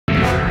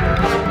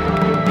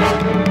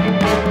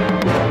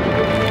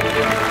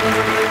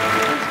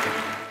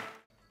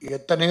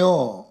எத்தனையோ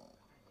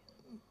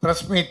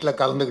ப்ரெஸ் மீட்டில்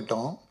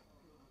கலந்துக்கிட்டோம்.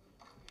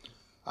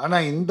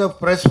 ஆனால் இந்த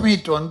ப்ரெஸ்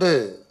மீட் வந்து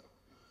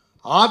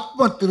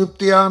ஆத்ம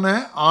திருப்தியான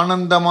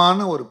ஆனந்தமான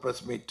ஒரு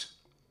ப்ரெஸ் மீட்.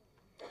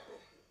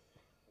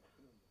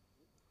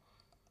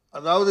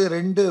 அதாவது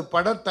 2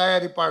 பட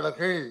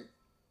தயாரிப்பாளர்கள்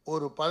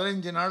ஒரு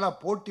 15 நாளாக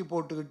போட்டி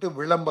போட்டுக்கிட்டு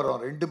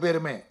விளம்பரம் 2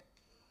 பேருமே.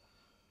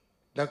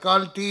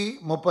 Dagaalty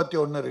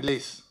 31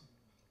 release,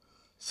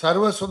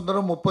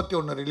 Sarvasundaram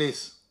 31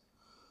 release.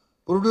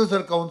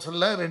 Producer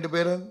கவுன்சிலில் 2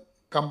 பேரும்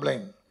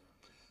கம்ப்ளைண்ட்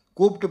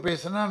கூப்பிட்டு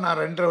பேசினா, நான்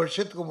 2.5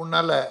 வருஷத்துக்கு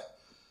முன்னால்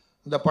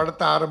இந்த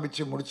படத்தை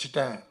ஆரம்பித்து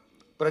முடிச்சிட்டேன்,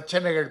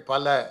 பிரச்சனைகள்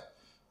பல,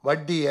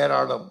 வட்டி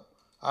ஏராளம்,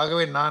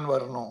 ஆகவே நான்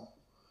வரணும்.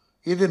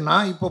 இது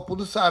நான் இப்போ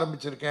புதுசாக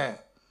ஆரம்பிச்சிருக்கேன்,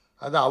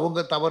 அது அவங்க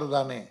தவறு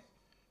தானே,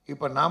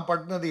 இப்போ நான்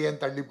பட்டினது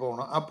ஏன் தள்ளி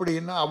போகணும்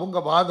அப்படின்னு அவங்க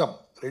வாதம்.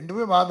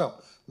 2மே வாதம்,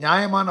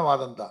 நியாயமான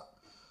வாதம் தான்.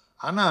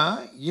 ஆனால்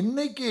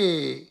இன்னைக்கு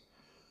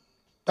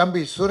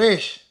தம்பி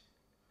சுரேஷ்,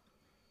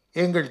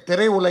 எங்கள்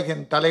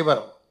திரையுலகின்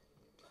தலைவர்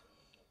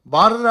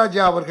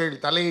பரthiraja அவர்கள்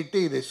தலையிட்டு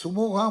இதை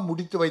சுமூகமாக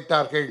முடித்து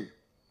வைத்தார்கள்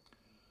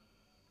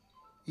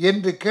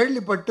என்று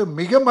கேள்விப்பட்டு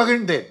மிக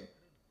மகிழ்ந்தேன்.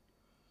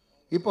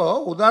 இப்போ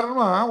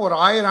உதாரணமாக ஒரு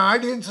 1000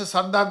 ஆடியன்ஸு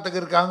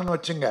சந்தானத்துக்கு இருக்காங்கன்னு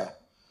வச்சுங்க.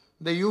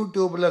 இந்த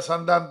யூடியூப்பில்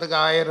சந்தானத்துக்கு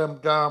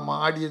 1000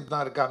 ஆடியன்ஸ்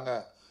தான் இருக்காங்க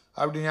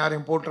அப்படின்னு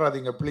யாரையும்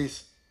போட்டுறாதீங்க ப்ளீஸ்.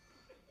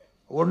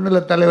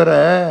 ஒன்றில்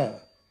தலைவரை,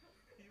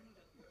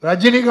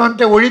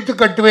 ரஜினிகாந்தை ஒழித்து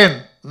கட்டுவேன்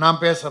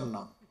நான்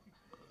பேசணும்னா.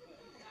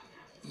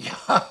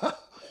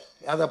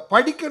 அதை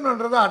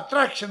படிக்கணுன்றத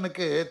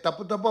அட்ராக்ஷனுக்கு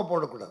தப்பு தப்பாக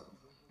போடக்கூடாது.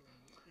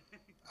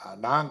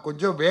 நான்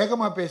கொஞ்சம்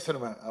வேகமாக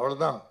பேசுகிறேன்,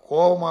 அவ்வளோதான்.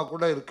 கோபமாக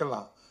கூட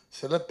இருக்கலாம்.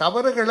 சில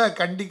தவறுகளை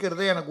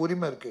கண்டிக்கிறதே எனக்கு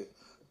உரிமை இருக்குது,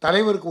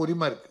 தலைவருக்கு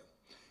உரிமை இருக்குது.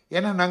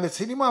 ஏன்னா நாங்கள்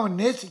சினிமாவை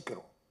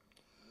நேசிக்கிறோம்.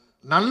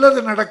 நல்லது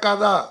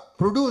நடக்காதா?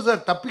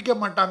 ப்ரொடியூசர் தப்பிக்க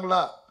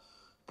மாட்டாங்களா?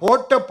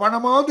 போட்ட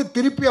பணமாவது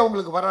திருப்பி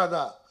அவங்களுக்கு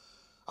வராதா?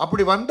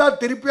 அப்படி வந்தால்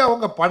திருப்பி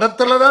அவங்க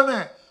படத்தில் தானே,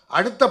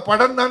 அடுத்த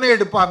படம் தானே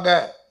எடுப்பாங்க.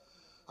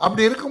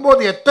 அப்படி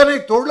இருக்கும்போது எத்தனை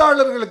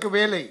தொழிலாளர்களுக்கு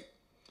வேலை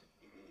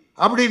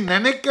அப்படின்னு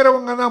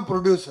நினைக்கிறவங்க தான்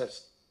ப்ரொடியூசர்ஸ்.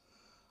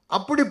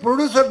 அப்படி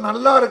ப்ரொடியூசர்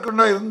நல்லா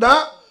இருக்கணும்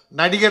இருந்தால்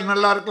நடிகர்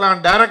நல்லா இருக்கலாம்,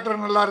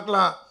 டைரக்டர் நல்லா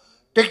இருக்கலாம்,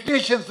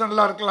 டெக்னீஷியன்ஸ்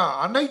நல்லா இருக்கலாம்,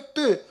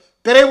 அனைத்து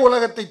திரை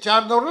உலகத்தை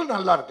சார்ந்தவர்கள்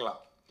நல்லா இருக்கலாம்.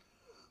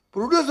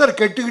 ப்ரொடியூசர்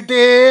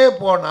கெட்டுக்கிட்டே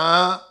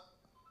போனால்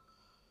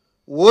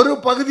ஒரு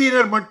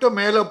பகுதியினர் மட்டும்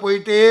மேலே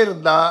போயிட்டே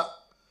இருந்தால்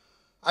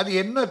அது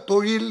என்ன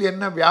தொழில்,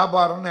 என்ன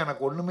வியாபாரம்னு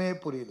எனக்கு ஒன்றுமே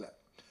புரியல.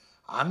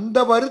 அந்த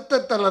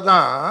வருத்தத்தில்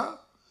தான்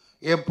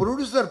என்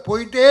ப்ரொடியூசர்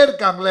போயிட்டே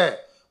இருக்காங்களே.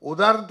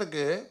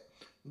 உதாரணத்துக்கு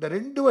இந்த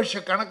 2 வருஷ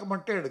கணக்கு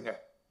மட்டும் எடுங்க,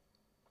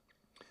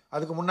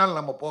 அதுக்கு முன்னால்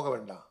நம்ம போக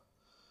வேண்டாம்.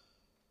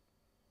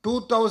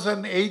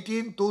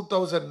 2018,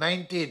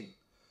 2019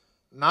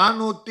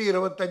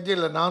 425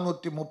 இல்லை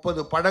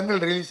 430 படங்கள்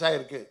ரிலீஸ்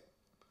ஆகிருக்கு.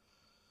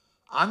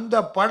 அந்த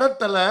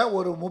படத்தில்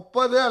ஒரு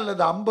 30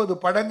 அல்லது 50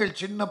 படங்கள்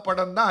சின்ன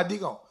படம் தான்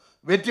அதிகம்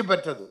வெற்றி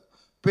பெற்றது.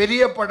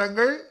 பெரிய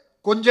படங்கள்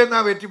கொஞ்சம்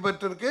தான் வெற்றி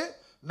பெற்றிருக்கு,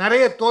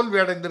 நிறைய தோல்வி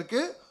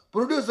அடைந்திருக்கு,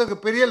 ப்ரொடியூசருக்கு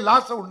பெரிய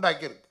லாஸை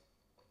உண்டாக்கியிருக்கு.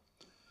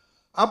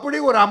 அப்படி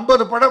ஒரு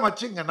 50 படம்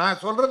வச்சுங்க,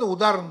 நான் சொல்கிறது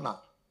உதாரணம்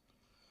தான்.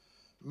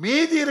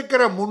 மீதி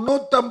இருக்கிற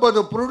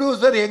 350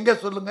 ப்ரொடியூசர் எங்கே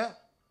சொல்லுங்க?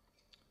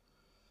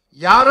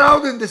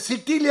 யாராவது இந்த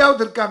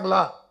சிட்டிலையாவது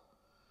இருக்காங்களா?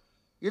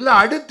 இல்லை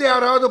அடுத்து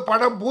யாராவது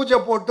படம் பூஜை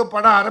போட்டு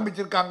படம்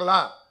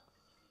ஆரம்பிச்சிருக்காங்களா?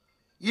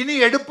 இனி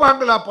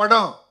எடுப்பாங்களா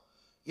படம்?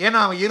 ஏன்னா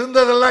அவன்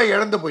இருந்ததெல்லாம்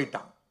இழந்து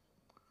போயிட்டான்.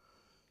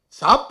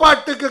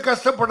 சாப்பாட்டுக்கு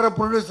கஷ்டப்படுற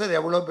ப்ரொடியூசர்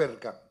எவ்வளோ பேர்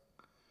இருக்காங்க.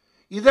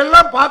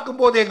 இதெல்லாம்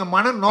பார்க்கும்போது எங்கள்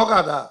மனம்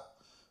நோகாதா?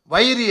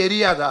 வயிறு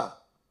எரியாதா?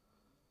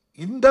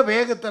 இந்த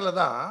வேகத்தில்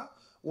தான்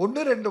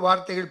 1-2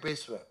 வார்த்தைகள்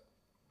பேசுவேன்.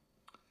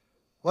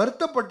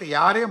 வருத்தப்பட்டு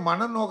யாரையும்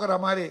மனம் நோக்கிற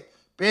மாதிரி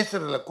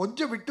பேசுறதில்ல.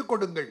 கொஞ்சம் விட்டு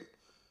கொடுங்கள்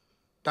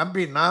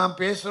தம்பி. நான்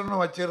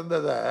பேசணும்னு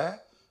வச்சுருந்ததை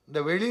இந்த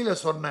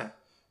வெளியில் சொன்னேன்,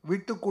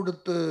 விட்டு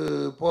கொடுத்து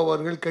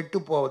போவர்கள் கெட்டு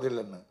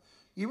போவதில்லைன்னு.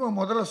 இவன்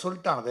முதல்ல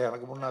சொல்லிட்டான் அதை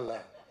எனக்கு முன்னால்.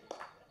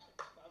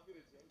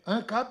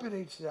 காப்பி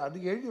ரைட்ஸ் அது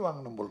எழுதி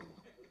வாங்கணும் போல்.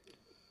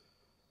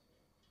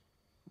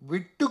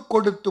 விட்டு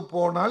கொடுத்து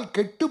போனால்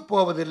கெட்டு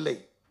போவதில்லை.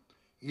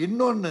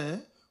 இன்னொன்று,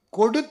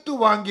 கொடுத்து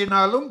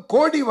வாங்கினாலும்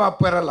கோடி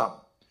பெறலாம்.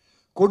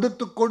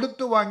 கொடுத்து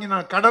கொடுத்து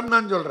வாங்கினால் கடன்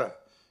தான் சொல்கிறேன்.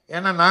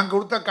 ஏன்னா நான்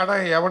கொடுத்த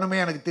கடன் எவனுமே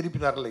எனக்கு திருப்பி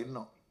தரல.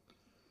 இன்னும்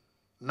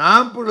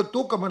நான் இப்போ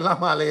தூக்கம்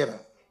இல்லாமல்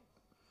அலையிறேன்.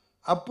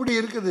 அப்படி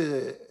இருக்குது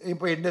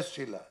இப்போ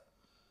இண்டஸ்ட்ரியில்.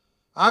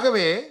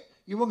 ஆகவே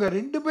இவங்க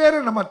 2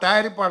 பேரும் நம்ம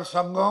தயாரிப்பாளர்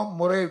சங்கம்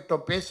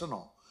முறையிட்டோம்,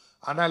 பேசணும்.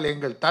 ஆனால்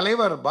எங்கள்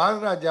தலைவர்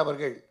பரthiraja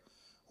அவர்கள்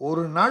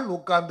ஒரு நாள்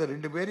உட்கார்ந்து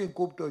 2 பேரையும்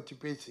கூப்பிட்டு வச்சு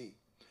பேசி,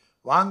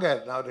 வாங்க,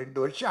 நான் 2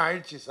 வருஷம்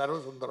ஆயிடுச்சு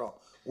சர்வசுந்தரம்,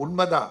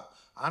 உண்மைதான்.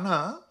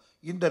 ஆனால்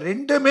இந்த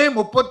 2மே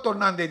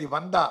 31ஆம் தேதி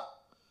வந்தா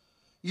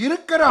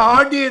இருக்கிற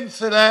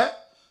ஆடியன்ஸில்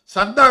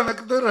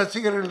சந்தானத்துக்கு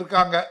ரசிகர்கள்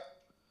இருக்காங்க.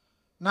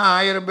 நான்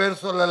 1000 பேர்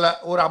சொல்லலை,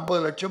 ஒரு 50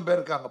 லட்சம் பேர்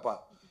இருக்காங்கப்பா.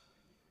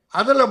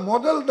 அதில்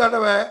முதல்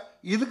தடவை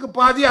இதுக்கு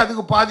பாதி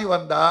அதுக்கு பாதி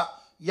வந்தால்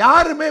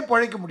யாருமே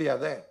பழைக்க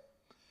முடியாத,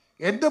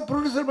 எந்த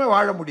ப்ரொடியூசருமே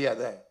வாழ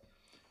முடியாத.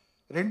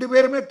 2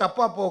 பேருமே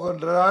தப்பாக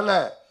போகின்றதால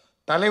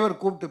தலைவர்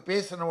கூப்பிட்டு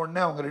பேசின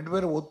உடனே அவங்க 2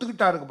 பேரும்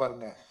ஒத்துக்கிட்டாருங்க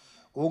பாருங்க.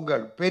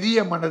 உங்கள்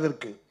பெரிய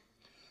மனதிற்கு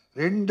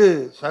 2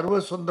 சர்வ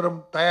சுந்தரம்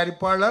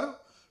தயாரிப்பாளர்,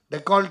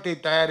 டெகால்டி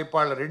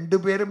தயாரிப்பாளர் 2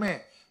 பேருமே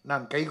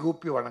நான்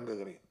கைகூப்பி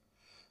வணங்குகிறேன்.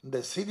 இந்த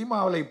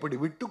சினிமாவில் இப்படி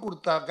விட்டு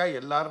கொடுத்தாக்கா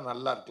எல்லாரும்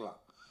நல்லா இருக்கலாம்.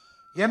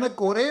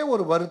 எனக்கு ஒரே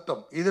ஒரு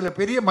வருத்தம், இதில்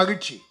பெரிய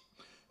மகிழ்ச்சி,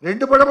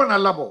 2 படமும்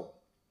நல்லா போகும்,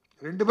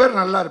 2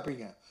 பேரும் நல்லா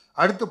இருப்பீங்க,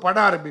 அடுத்து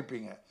படம்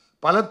ஆரம்பிப்பீங்க,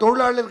 பல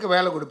தொழிலாளருக்கு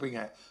வேலை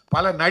கொடுப்பீங்க,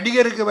 பல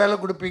நடிகருக்கு வேலை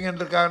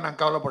கொடுப்பீங்கன்றதுக்காக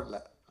நான் கவலைப்படல.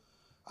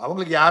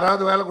 அவங்களுக்கு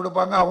யாராவது வேலை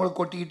கொடுப்பாங்க,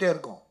 அவங்களுக்கு கொட்டிக்கிட்டே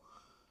இருக்கும்.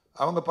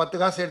 அவங்க 10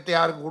 காசு எடுத்து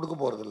யாருக்கும் கொடுக்க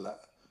போகிறதில்ல.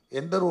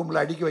 எந்த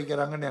ரூமில் அடுக்கி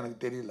வைக்கிறாங்கன்னு எனக்கு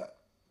தெரியல.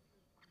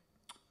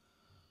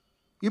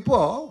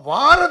 இப்போது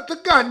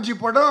வாரத்துக்கு 5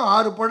 படம்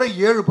 6 படம்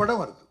 7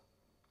 படம் வருது.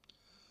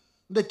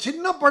 இந்த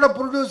சின்ன பட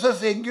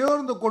ப்ரொடியூசர்ஸ் எங்கேயோ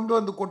இருந்து கொண்டு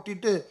வந்து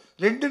கொட்டிட்டு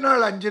 2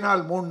 நாள் 5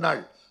 நாள் 3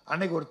 நாள்.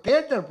 அன்னைக்கு ஒரு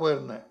தியேட்டர்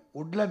போயிருந்தேன்,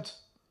 உட்லண்ட்ஸ்,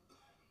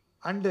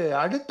 அண்டு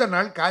அடுத்த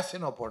நாள்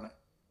காசினோ போனேன்.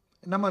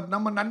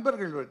 நம்ம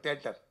நண்பர்கள் ஒரு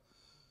தியேட்டர்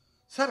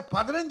சார்,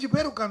 15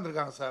 பேர்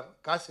உட்காந்துருக்காங்க சார்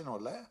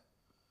காசினோவில்.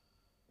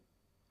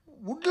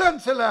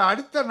 உட்லண்ட்ஸில்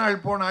அடுத்த நாள்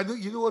போனேன்,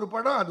 இது ஒரு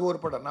படம் அது ஒரு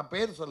படம், நான்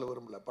பேர் சொல்ல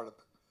விரும்பல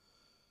படத்துக்கு.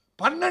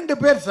 12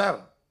 பேர் சார்.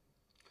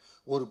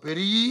 ஒரு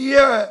பெரிய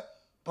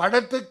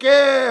படத்துக்கே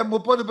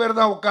 30 பேர்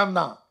தான்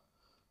உட்கார்ந்தான்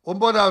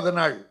 9வது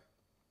நாள்.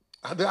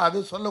 அது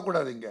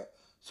சொல்லக்கூடாது, இங்கே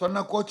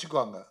சொன்னால்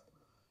கோச்சிக்குவாங்க.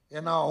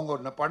 ஏன்னா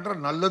அவங்க பண்ணுற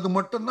நல்லது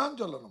மட்டும்தான்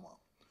சொல்லணுமா.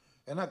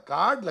 ஏன்னா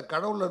கார்டில்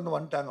கடவுள்லேருந்து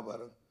வந்துட்டாங்க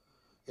பாருங்க,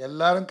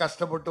 எல்லாரும்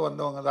கஷ்டப்பட்டு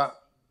வந்தவங்க தான்.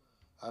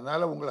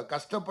 அதனால் உங்களை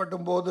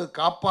கஷ்டப்படும் போது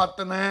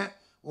காப்பாற்றின,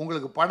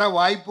 உங்களுக்கு பட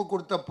வாய்ப்பு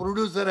கொடுத்த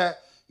ப்ரொடியூசரை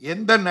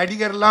எந்த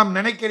நடிகர்லாம்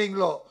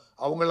நினைக்கிறீங்களோ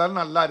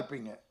அவங்களாம் நல்லா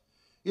இருப்பீங்க.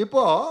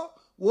 இப்போது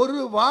ஒரு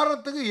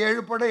வாரத்துக்கு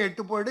 7 படம்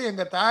 8 படம்.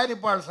 எங்கள்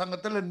தயாரிப்பாளர்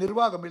சங்கத்தில்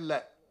நிர்வாகம் இல்லை.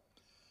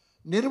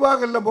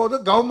 நிர்வாகம் இல்லை போது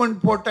கவர்மெண்ட்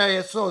போட்ட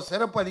எஸ்ஓ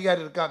சிறப்பு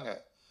அதிகாரி இருக்காங்க.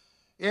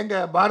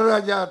 எங்கள்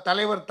பாரதராஜா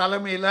தலைவர்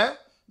தலைமையில்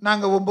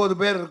நாங்கள் 9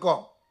 பேர்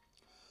இருக்கோம்.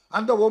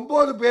 அந்த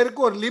 9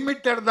 பேருக்கு ஒரு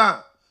லிமிட்டட் தான்,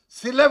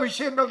 சில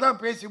விஷயங்கள்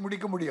தான் பேசி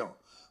முடிக்க முடியும்.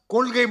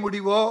 கொள்கை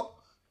முடிவோ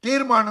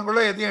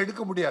தீர்மானங்களோ எதையும்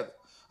எடுக்க முடியாது.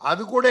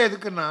 அது கூட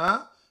எதுக்குன்னா,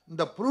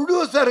 இந்த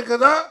ப்ரொடியூசருக்கு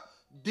தான்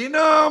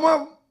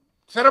தினமும்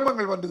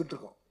சிரமங்கள் வந்துக்கிட்டு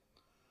இருக்கும்.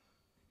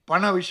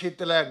 பண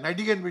விஷயத்தில்,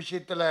 நடிகன்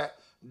விஷயத்தில்,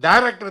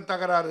 டைரக்டர்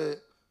தகராறு,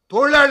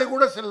 தொழிலாளி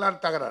கூட சில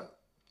நேரம் தகராறு,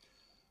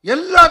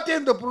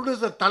 எல்லாத்தையும் இந்த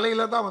ப்ரொடியூசர்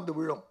தலையில் தான் வந்து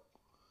விழும்.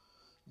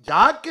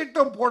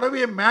 ஜாக்கெட்டும்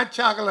போடவே மேட்ச்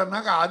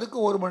ஆகலைன்னாக்கா அதுக்கு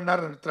 1 மணி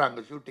நேரம்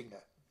நிறுத்துறாங்க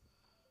ஷூட்டிங்கை.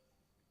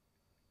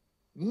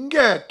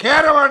 இங்கே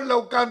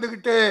கேரவானில்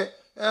உட்காந்துக்கிட்டு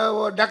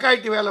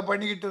டக்காய்ட்டி வேலை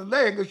பண்ணிக்கிட்டு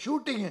இருந்தால் எங்கள்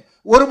ஷூட்டிங்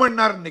 1 மணி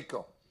நேரம்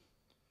நிற்கும்.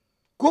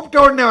 கூப்பிட்ட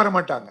உடனே வர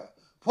மாட்டாங்க.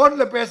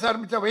 ஃபோனில் பேச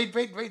ஆரம்பித்தா wait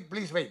wait wait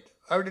please wait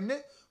அப்படின்னு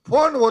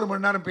ஃபோன் 1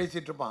 மணி நேரம்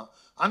பேசிகிட்டு இருப்பான்.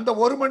 அந்த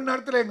 1 மணி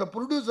நேரத்தில் எங்கள்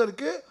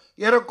ப்ரொடியூசருக்கு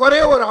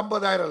ஏறக்குறைய ஒரு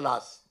 50,000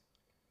 லாஸ்.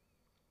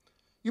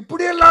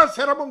 இப்படியெல்லாம்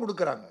சிரமம்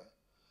கொடுக்குறாங்க.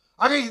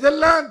 ஆக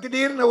இதெல்லாம்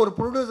திடீர்னு ஒரு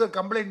ப்ரொடியூசர்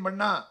கம்ப்ளைண்ட்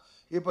பண்ணால்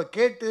இப்போ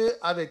கேட்டு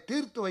அதை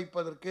தீர்த்து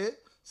வைப்பதற்கு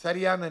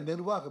சரியான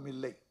நிர்வாகம்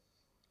இல்லை.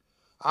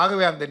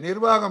 ஆகவே அந்த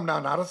நிர்வாகம்,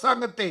 நான்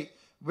அரசாங்கத்தை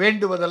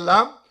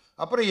வேண்டுவதெல்லாம்,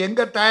 அப்புறம்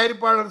எங்கள்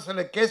தயாரிப்பாளர்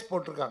சில கேஸ்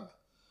போட்டிருக்காங்க,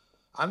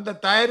 அந்த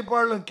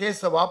தயாரிப்பாளர்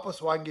கேஸை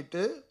வாபஸ்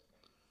வாங்கிட்டு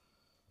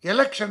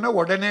எலெக்ஷனை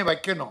உடனே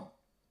வைக்கணும்.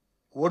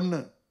 1,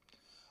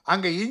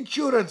 அங்கே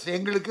இன்சூரன்ஸ்,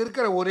 எங்களுக்கு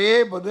இருக்கிற ஒரே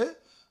போது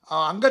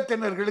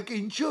அங்கத்தினர்களுக்கு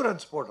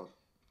இன்சூரன்ஸ் போடுறது.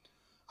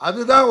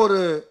 அதுதான் ஒரு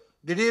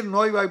திடீர்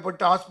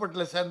நோய்வாய்ப்பட்டு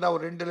ஹாஸ்பிட்டலில் சேர்ந்தால்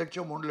ஒரு 2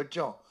 லட்சம் 3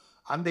 லட்சம்,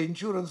 அந்த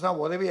இன்சூரன்ஸ்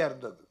தான் உதவியாக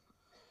இருந்தது.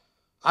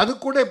 அது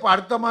கூட இப்போ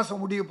அடுத்த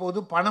மாதம் முடிய போது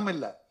பணம்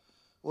இல்லை.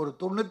 ஒரு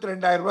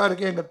 92,000 ரூபா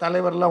இருக்குது. எங்கள்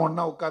தலைவர்லாம்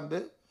ஒன்றா உட்காந்து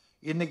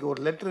இன்றைக்கி ஒரு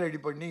லெட்டர் ரெடி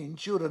பண்ணி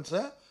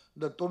இன்சூரன்ஸை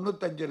இந்த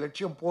 95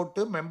 லட்சம்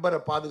போட்டு மெம்பரை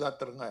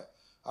பாதுகாத்துருங்க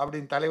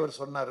அப்படின்னு தலைவர்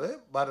சொன்னார்,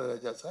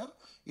 பாரதராஜா சார்.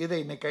 இதை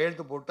இன்னைக்கு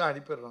கையெழுத்து போட்டு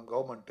அனுப்பிடுறோம்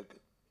கவர்மெண்ட்டுக்கு.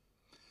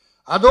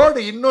 அதோடு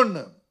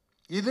இன்னொன்று,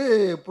 இது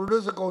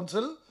ப்ரொடியூசர்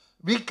கவுன்சில்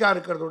வீக்காக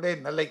இருக்கிறதுடைய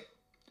நிலை.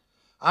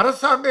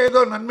 அரசாங்கம் ஏதோ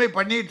நன்மை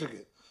பண்ணிகிட்டு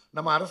இருக்கு,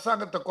 நம்ம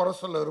அரசாங்கத்தை குறை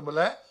சொல்ல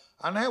விரும்பலை.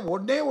 ஆனால்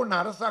ஒன்றே ஒன்று,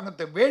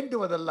 அரசாங்கத்தை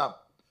வேண்டுவதெல்லாம்,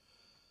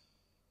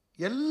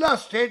 எல்லா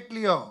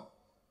ஸ்டேட்லேயும்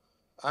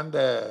அந்த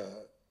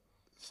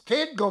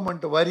ஸ்டேட்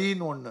கவர்மெண்ட்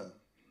வரின்னு ஒன்று,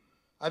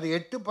 அது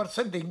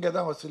 8% இங்கே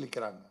தான்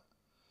வசூலிக்கிறாங்க.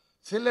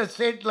 சில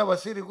ஸ்டேட்டில்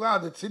வசூலிக்கும்,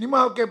 அது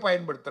சினிமாவுக்கே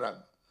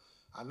பயன்படுத்துகிறாங்க.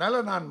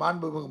 அதனால் நான்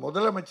மாண்புமிகு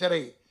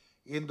முதலமைச்சரை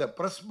இந்த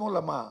ப்ரெஸ்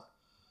மூலமாக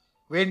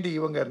வேண்டி,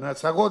 இவங்க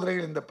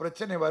சகோதரிகள் இந்த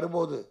பிரச்சனை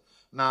வரும்போது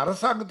நான்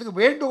அரசாங்கத்துக்கு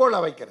வேண்டுகோளை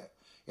வைக்கிறேன்.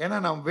 ஏன்னா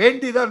நாம்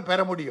வேண்டி தான்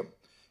பெற முடியும்.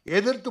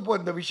 எதிர்த்து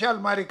இந்த விஷால்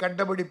மாதிரி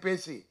கண்டபடி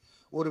பேசி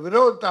ஒரு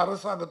விரோத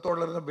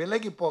அரசாங்கத்தோடு இருந்து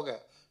விலகி போக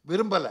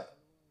விரும்பலை.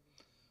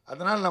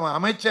 அதனால் நம்ம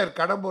அமைச்சர்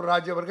கடம்பூர்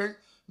ராஜ் அவர்கள்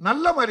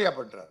நல்ல மாதிரியாக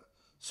பண்ணுறார்,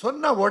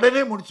 சொன்ன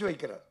உடனே முடிச்சு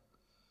வைக்கிறார்.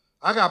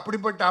 ஆக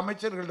அப்படிப்பட்ட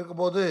அமைச்சர்கள்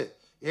இருக்கும்போது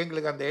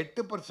எங்களுக்கு அந்த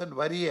 8%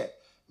 வரியை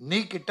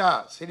நீக்கிட்டா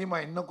சினிமா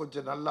இன்னும்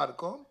கொஞ்சம் நல்லா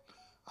இருக்கும்.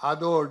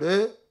 அதோடு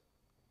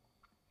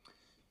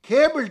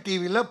கேபிள்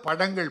டிவியில்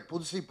படங்கள்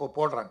புதுசு இப்போ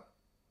போடுறாங்க.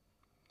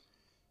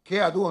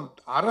 அதுவும்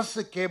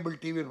அரசு கேபிள்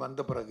டிவி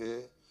வந்த பிறகு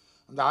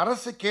அந்த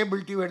அரசு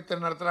கேபிள் டிவி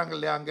எடுத்து நடத்துகிறாங்க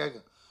இல்லையா, அங்கே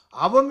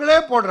அவங்களே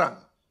போடுறாங்க.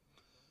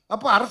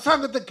 அப்போ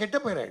அரசாங்கத்துக்கு கெட்ட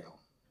பேர் ஆகிடும்,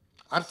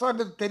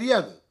 அரசாங்கத்துக்கு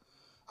தெரியாது.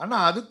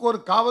 ஆனால் அதுக்கு ஒரு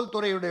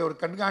காவல்துறையுடைய ஒரு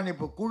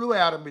கண்காணிப்பு குழுவை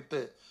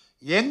ஆரம்பித்து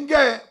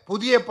எங்கே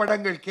புதிய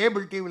படங்கள்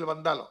கேபிள் டிவியில்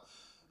வந்தாலும்,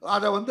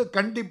 அதை வந்து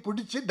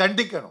பிடிச்சி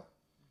தண்டிக்கணும்.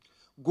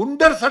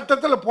 குண்டர்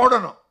சட்டத்தில்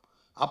போடணும்.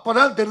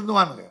 அப்போதான்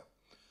திருந்துவானுங்க.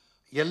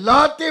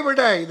 எல்லாத்தையும்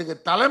விட இதுக்கு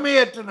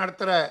தலைமையேற்று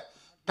நடத்துகிற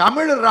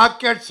தமிழ்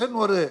ராக்கெட்ஸ்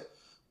ஒரு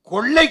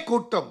கொள்ளை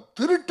கூட்டம்,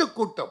 திருட்டு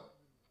கூட்டம்.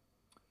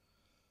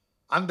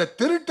 அந்த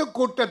திருட்டு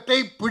கூட்டத்தை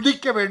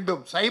பிடிக்க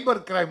வேண்டும்.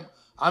 சைபர் கிரைம்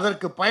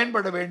அதற்கு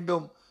பயன்பட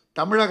வேண்டும்.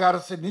 தமிழக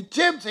அரசு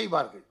நிச்சயம்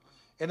செய்வார்கள்.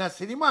 ஏன்னா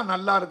சினிமா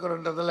நல்லா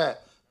இருக்கிறன்றதில்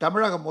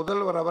தமிழக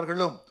முதல்வர்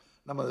அவர்களும்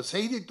நமது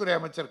செய்தித்துறை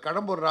அமைச்சர்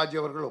கடம்பூர் ராஜு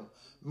அவர்களும்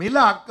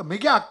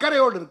மிக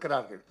அக்கறையோடு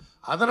இருக்கிறார்கள்.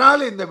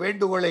 அதனால் இந்த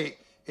வேண்டுகோளை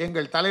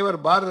எங்கள் தலைவர்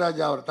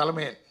பாரதிராஜா அவர்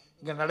தலைமையில்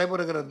இங்கே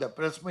நடைபெறுகிற இந்த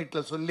ப்ரெஸ்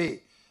மீட்டில் சொல்லி,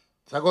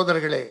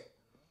 சகோதரர்களே,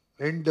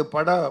 2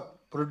 பட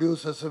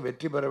ப்ரொடியூசர்ஸும்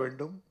வெற்றி பெற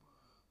வேண்டும்.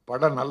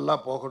 படம் நல்லா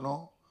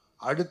போகணும்.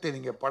 அடுத்து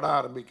நீங்கள் படம்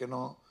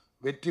ஆரம்பிக்கணும்.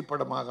 வெற்றி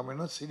படமாக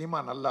வேணும். சினிமா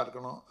நல்லா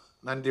இருக்கணும்.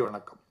 நன்றி,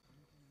 வணக்கம்.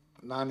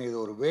 நான் இது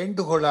ஒரு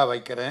வேண்டுகோளாக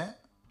வைக்கிறேன்.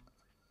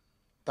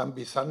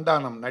 தம்பி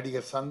சந்தானம்,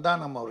 நடிகர்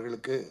சந்தானம்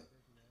அவர்களுக்கு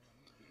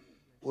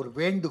ஒரு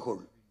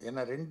வேண்டுகோள்.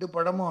 ஏன்னா 2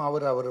 படமும்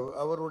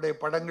அவருடைய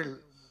படங்கள்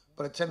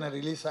பிரச்சனை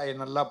ரிலீஸ் ஆகி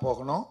நல்லா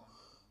போகணும்.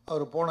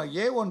 அவர் போன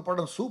A1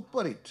 படம்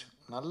சூப்பர் ஹிட்,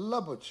 நல்லா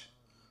போச்சு.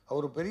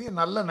 அவர் பெரிய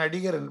நல்ல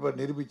நடிகர் என்பதை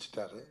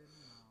நிரூபிச்சிட்டாரு.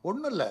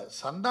 ஒன்றும் இல்லை,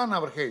 சந்தானம்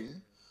அவர்கள்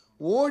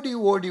ஓடி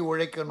ஓடி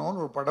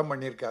உழைக்கணும்னு ஒரு படம்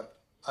பண்ணியிருக்கார்.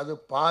 அது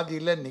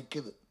பாதியில்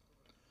நிற்குது.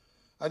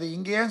 அது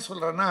இங்கே ஏன்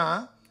சொல்கிறேன்னா,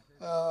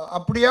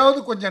 அப்படியாவது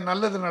கொஞ்சம்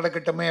நல்லது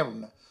நடக்கட்டுமே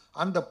அப்படின்னு.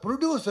 அந்த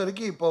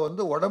ப்ரொடியூசருக்கு இப்போ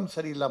வந்து உடம்பு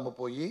சரியில்லாமல்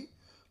போய்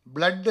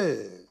பிளட்டு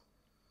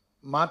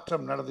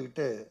மாற்றம்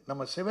நடந்துக்கிட்டு,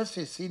 நம்ம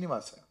சிவஸ்ரீ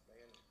சீனிவாசன்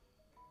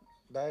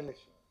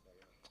டயலிஷ்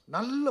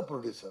நல்ல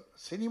ப்ரொடியூசர்,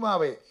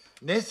 சினிமாவை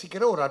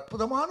நேசிக்கிற ஒரு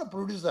அற்புதமான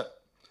ப்ரொடியூசர்.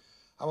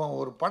 அவன்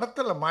ஒரு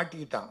படத்தில்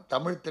மாட்டிக்கிட்டான்.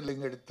 தமிழ்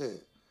தெலுங்கு எடுத்து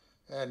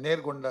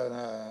நேர்கொண்ட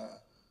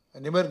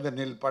நிமிர்ந்த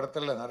நெல்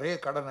படத்தில் நிறைய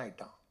கடன்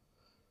ஆகிட்டான்.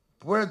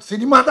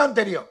 சினிமா தான்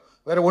தெரியும்,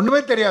 வேறு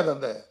ஒன்றுமே தெரியாது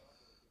அந்த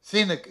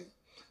சீனுக்கு.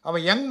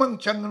 அவன் யங் மங்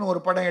சங்னு ஒரு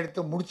படம்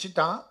எடுத்து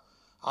முடிச்சிட்டான்.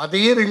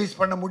 அதையும் ரிலீஸ்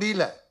பண்ண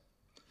முடியல.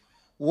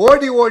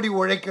 ஓடி ஓடி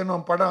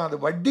உழைக்கணும் படம். அது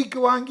வட்டிக்கு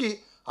வாங்கி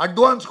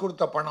அட்வான்ஸ்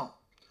கொடுத்த பணம்.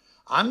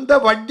 அந்த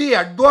வட்டி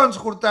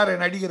அட்வான்ஸ் கொடுத்தாரு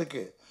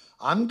நடிகருக்கு.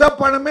 அந்த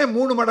பணமே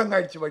 3 மடங்கு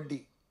ஆயிடுச்சு வட்டி.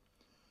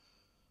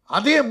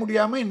 அதே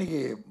முடியாமல்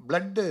இன்னைக்கு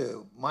பிளட்டு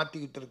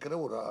மாற்றிக்கிட்டு இருக்கிற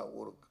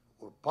ஒரு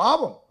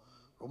பாவம்,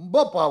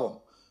 ரொம்ப பாவம்.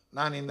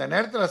 நான் இந்த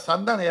நேரத்தில்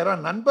சந்தானம்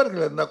யாராவது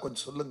நண்பர்கள் இருந்தால்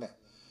கொஞ்சம் சொல்லுங்கள்.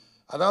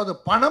 அதாவது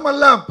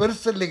பணமெல்லாம்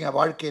பெருசு இல்லைங்க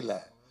வாழ்க்கையில்.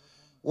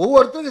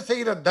 ஒவ்வொருத்தருக்கும்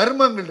செய்கிற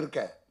தர்மங்கள்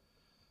இருக்க,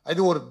 அது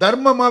ஒரு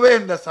தர்மமாகவே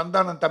இந்த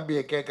சந்தானம்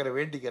தம்பியை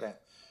வேண்டிக்கிறேன்.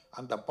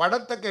 அந்த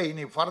படத்துக்கு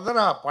இனி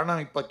ஃபர்தராக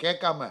பணம் இப்போ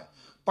கேட்காம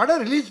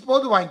படம் ரிலீஸ்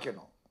போது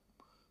வாங்கிக்கணும்.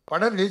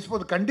 படம் ரிலீஸ்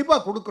போது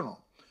கண்டிப்பாக கொடுக்கணும்.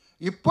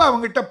 இப்போ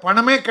அவங்ககிட்ட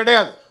பணமே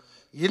கிடையாது.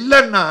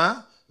 இல்லைன்னா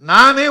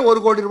நானே 1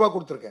 கோடி ரூபா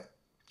கொடுத்துருக்கேன்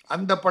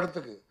அந்த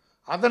படத்துக்கு.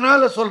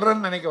 அதனால்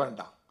சொல்கிறேன்னு நினைக்க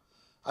வேண்டாம்.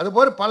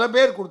 அதுபோல் பல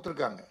பேர்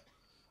கொடுத்துருக்காங்க.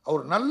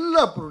 அவர்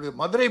நல்ல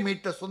மதுரை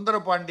மீட்ட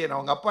சுந்தரபாண்டியன்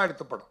அவங்க அப்பா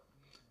எடுத்த படம்,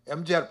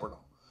 எம்ஜிஆர்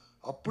படம்.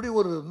 அப்படி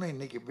ஒரு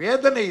இன்னைக்கு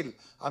வேதனையில்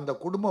அந்த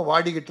குடும்பம்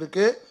வாடிக்கிட்டு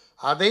இருக்கு.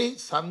 அதை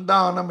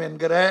சந்தானம்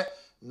என்கிற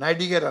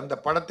நடிகர், அந்த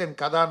படத்தின்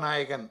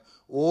கதாநாயகன்,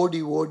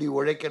 ஓடி ஓடி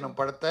உழைக்கணும்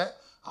படத்தை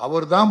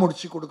அவர் தான்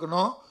முடிச்சு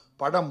கொடுக்கணும்.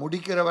 படம்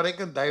முடிக்கிற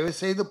வரைக்கும்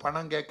தயவுசெய்து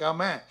பணம்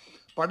கேட்காம,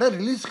 படம்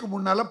ரிலீஸ்க்கு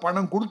முன்னால்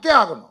பணம் கொடுத்தே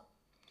ஆகணும்.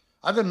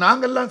 அது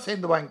நாங்கள்லாம்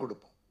சேர்ந்து வாங்கி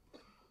கொடுப்போம்.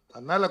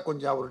 அதனால்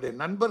கொஞ்சம் அவருடைய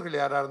நண்பர்கள்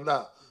யாராக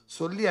இருந்தால்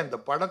சொல்லி அந்த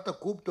படத்தை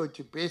கூப்பிட்டு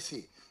வச்சு பேசி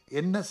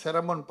என்ன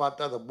சிரமம்னு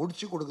பார்த்து அதை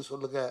முடிச்சு கொடுக்க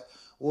சொல்லுங்கள்.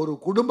 ஒரு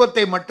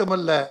குடும்பத்தை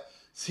மட்டுமல்ல,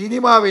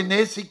 சினிமாவை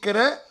நேசிக்கிற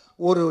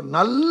ஒரு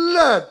நல்ல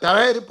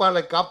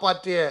தயாரிப்பாளரை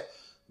காப்பாற்றிய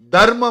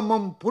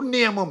தர்மமும்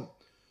புண்ணியமும்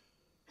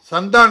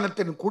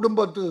சந்தானத்தின்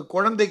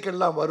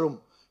குழந்தைக்கெல்லாம் வரும்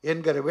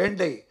என்கிற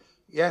வேண்டை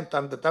ஏன்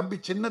அந்த தம்பி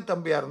சின்ன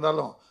தம்பியாக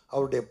இருந்தாலும்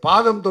அவருடைய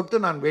பாதம் தொட்டு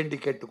நான் வேண்டி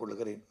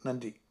கேட்டுக்கொள்கிறேன்.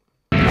 நன்றி.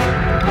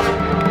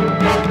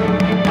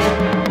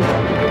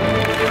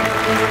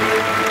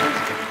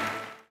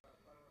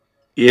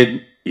 என்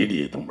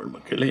இனிய தமிழ்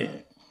மக்களே,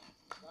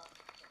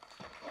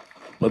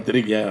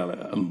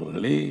 பத்திரிகையாளர்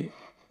அன்பர்களே,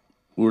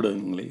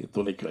 ஊடகங்களே,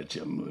 தொலைக்காட்சி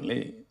அன்பர்களே,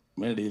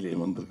 மேடையிலே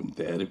வந்திருக்கும்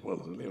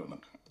தயாரிப்பாளர்களே,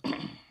 வணக்கம்.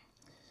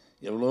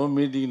 எவ்வளோ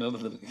மீட்டிங்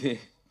நடந்திருக்கு,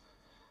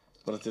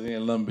 பிரச்சனை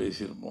எல்லாம்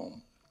பேசியிருப்போம்.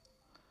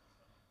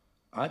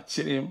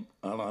 ஆச்சரியம்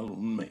ஆனால்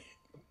உண்மை,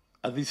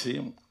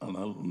 அதிசயம்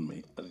ஆனால் உண்மை,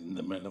 அது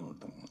இந்த மேடை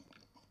மட்டும்.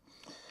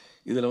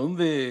 இதில்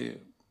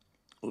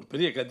ஒரு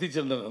பெரிய கத்தி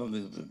சண்டை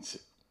நடந்துக்கிட்டு இருந்துச்சு.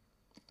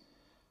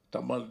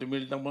 டமால்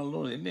டிமில்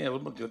டமால்னு என்ன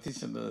ரொம்ப கத்தி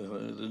சண்டை.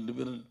 2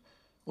 பேரும்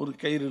ஒரு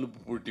கயிறு இழுப்பு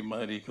போட்டி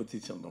மாதிரி, கத்தி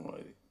சண்டை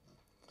மாதிரி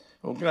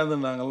உட்காந்து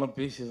நாங்கள்லாம்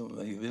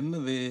பேசியிருந்தோம். இது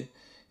என்னது,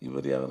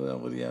 இவர் யார்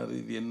அவர் யார்,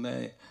 இது என்ன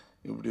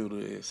இப்படி ஒரு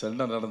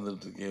சண்டை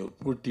நடந்துகிட்ருக்கே, ஒரு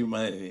போட்டி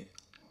மாதிரி.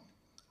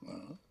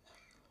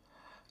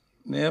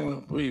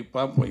 நேரம் போய்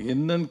பார்ப்போம்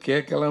என்னன்னு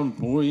கேட்கலாம்னு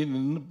போய்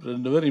நின்று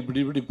 2 பேரும்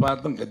இப்படி இப்படி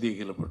பார்த்தோம். கத்தியை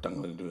கீழே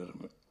போட்டாங்க 2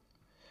 பேருமே.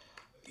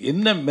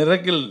 என்ன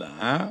மிரக்கல்னா,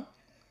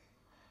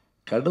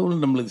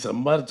 கடவுள் நம்மளுக்கு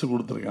சம்பாரித்து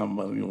கொடுத்துருக்கான்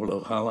பாருங்க இவ்வளோ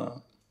காலம்.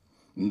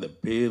 இந்த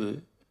பேர்,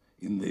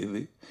 இந்த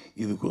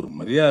இதுக்கு ஒரு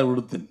மரியாதை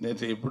கொடுத்து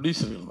நேற்றைய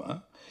ப்ரொடியூசர்கள் தான்.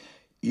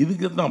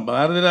 இதுக்கு தான்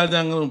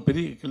பாரதிராஜாங்கிற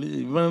பெரிய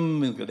இவன்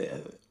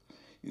கிடையாது.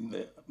 இந்த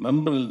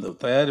நண்பர்கள், இந்த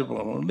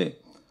தயாரிப்பாளர்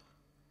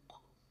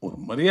ஒரு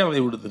மரியாதை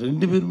கொடுத்து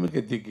 2 பேருமே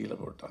கத்தியை கீழே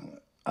போட்டாங்க.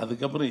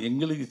 அதுக்கப்புறம்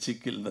எங்களுக்கு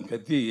சிக்கல், இந்த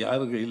கத்தியை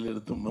யார் கையில்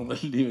எடுத்து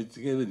முதல்ல நீ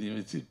வச்சுக்க, இதை நீ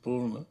வச்சு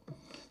போகணும்,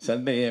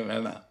 சண்டையே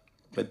வேணாம்,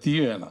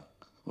 கத்தியும் வேணாம்,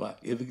 வா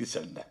எதுக்கு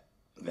சண்டை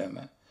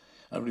வேணாம்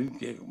அப்படின்னு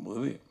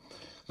கேட்கும்போது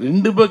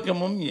 2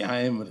 பக்கமும்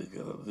நியாயம்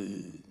இருக்கிறது.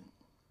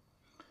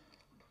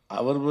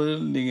 அவர்கள்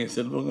நீங்கள்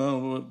செல்வங்க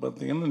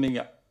பார்த்தீங்கன்னா,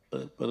 நீங்கள்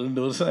இப்போ 2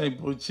 வருஷம் ஆகி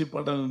போச்சு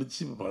படம்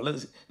நடித்து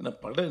ஏன்னா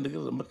படம்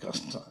எடுக்கிறது ரொம்ப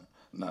கஷ்டம்.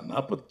 நான்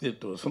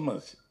 48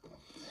 வருஷமாச்சு,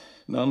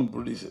 நானும்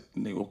ப்ரொடியூசர்.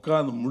 இன்றைக்கி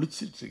உட்காந்து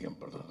முடிச்சிட்ருக்கேன்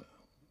படம்.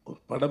 ஒரு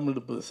படம்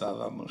எடுப்பது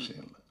சாதாரண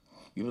விஷயம் இல்லை.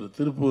 இவர்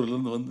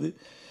திருப்பூர்லேருந்து வந்து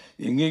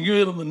எங்கெங்கேயோ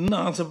இருந்து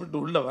இன்னும் ஆசைப்பட்டு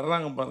உள்ளே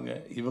வர்றாங்க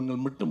பாருங்கள். இவங்க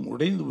மட்டும்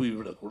உடைந்து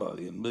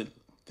போய்விடக்கூடாது என்பது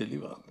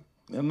தெளிவாக.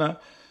 ஏன்னா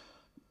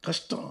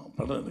கஷ்டம்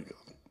படம்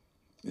எடுக்கிறது.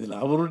 இதில்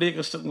அவருடைய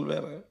கஷ்டங்கள்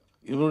வேறு,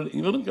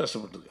 இவரும்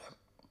கஷ்டப்பட்டுருக்கார்.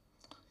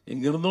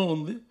 எங்கேருந்தும்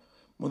வந்து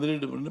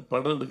முதலீடு பண்ணி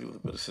படம் எடுக்கிறது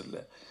பெருசு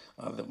இல்லை,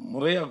 அதை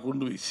முறையாக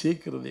கொண்டு போய்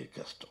சேர்க்கிறதே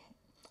கஷ்டம்.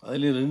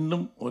 அதில்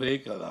 2ம் ஒரே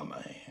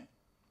கதாநாயகன்.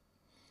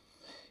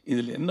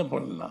 இதில் என்ன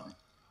பண்ணலாம்?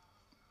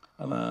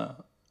 ஆனால்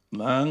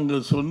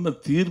நாங்கள் சொன்ன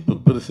தீர்ப்பு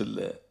பெருசு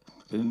இல்லை,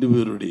 2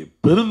 பேருடைய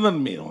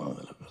பெருந்தன்மையும்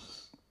அதில் பெருசு.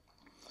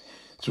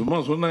 சும்மா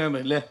சொன்னாங்க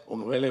இல்லை,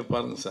 உங்கள் வேலையை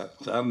பாருங்கள் சார்,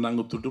 சார்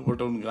நாங்கள் துட்டு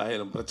போட்டவனுக்கு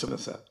 1000 பிரச்சனை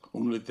சார்,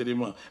 உங்களுக்கு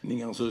தெரியுமா,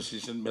 நீங்கள்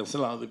அசோசியேஷன்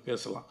பேசலாம், அது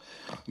பேசலாம்,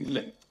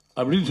 இல்லை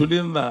அப்படின்னு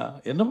சொல்லியிருந்தா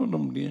என்ன பண்ண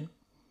முடியும்?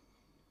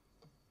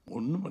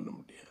 ஒன்றும் பண்ண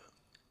முடியாது.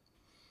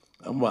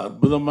 ரொம்ப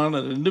அற்புதமான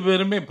 2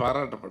 பேருமே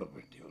பாராட்டப்பட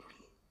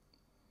வேண்டியவர்கள்.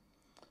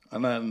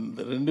 ஆனால்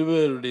இந்த 2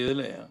 பேருடைய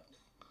இதில்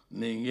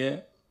நீங்கள்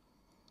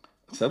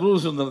சர்வ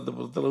சுந்தரத்தை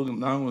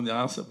பொறுத்தளவுக்கு நான் கொஞ்சம்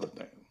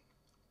ஆசைப்பட்டேன்.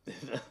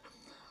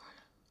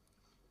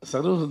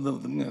 சர்வ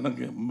சுந்தரத்துக்கு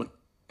எனக்கு ரொம்ப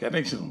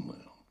கனெக்ஷன் உண்டு.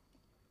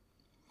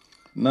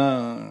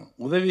 நான்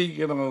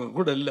உதவிக்கிறவங்க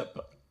கூட இல்லை,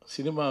 இப்போ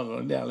சினிமாவுக்கு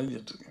வேண்டி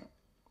அலைஞ்சிட்ருக்கேன்.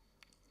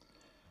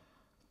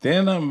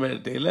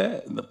 தேனாம்பேட்டையில்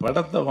இந்த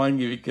படத்தை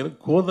வாங்கி விற்கிற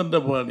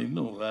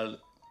கோதண்டபாணின்னு ஒரு ஆள்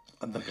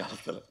அந்த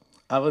காலத்தில்,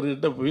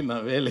 அவர்கிட்ட போய்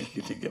நான்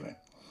வேலைக்கு நிற்கிறேன்.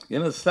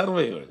 ஏன்னா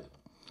சர்வைவல்.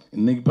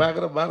 இன்றைக்கி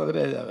பார்க்குற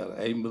பாரதிராஜா வேறு.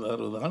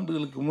 50-60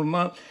 ஆண்டுகளுக்கு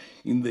முன்னால்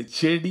இந்த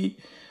செடி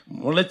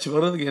முளைச்சி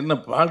வர்றதுக்கு என்ன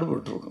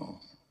பாடுபட்டுருக்கோம்.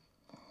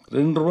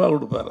 2 ரூபா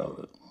கொடுப்பார்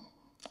அவர்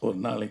ஒரு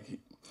நாளைக்கு.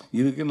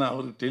 இதுக்கு நான்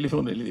அவருக்கு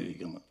டெலிஃபோன் எழுதி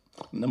வைக்கணும்,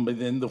 நம்ம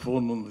இது எந்த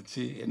ஃபோன்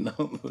வந்துச்சு என்ன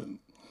வந்தது.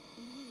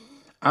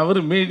 அவர்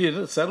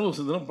மீடியேட்டர்.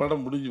 சர்வசுந்தரம்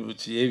படம் முடிஞ்சு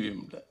போச்சு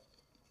ஏவிஎம்மில்.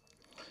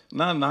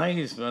 நான்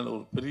நாகேஷ் மேலே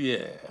ஒரு பெரிய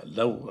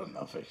லவ் அண்ட்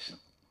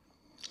அஃபெக்ஷன்.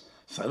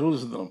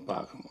 சர்வசுந்தரம்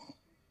பார்க்கணும்,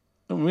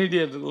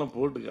 மீடியேட்டருக்கெல்லாம்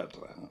போட்டு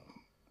காட்டுறாங்க.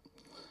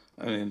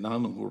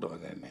 நானும் கூட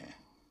வரேன்னே,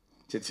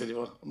 சரி சரி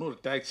வா, இன்னொரு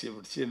டாக்ஸியை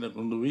பிடிச்சி என்னை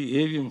கொண்டு போய்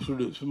ஏவிஎம்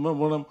ஸ்டுடியோ. சும்மா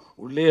போனோம்,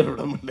 உள்ளே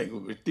விட மாட்டேங்க,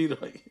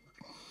 வெட்டிடுவாங்க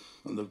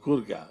அந்த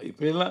கூர்க்கா.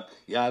 இப்போ எல்லாம்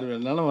யார்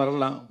வேணாலும்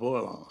வரலாம்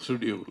போகலாம்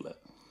ஸ்டுடியோக்குள்ளே.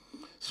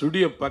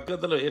 ஸ்டுடியோ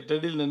பக்கத்தில் 8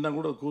 அடியில் நின்னா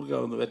கூட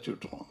கூர்க்கா வந்து வச்சு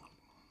விட்டுருவோம்.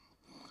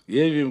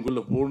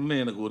 ஏவிஎம்குள்ளே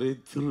போகணுன்னு எனக்கு ஒரே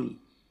திருள்.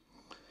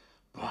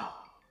 வா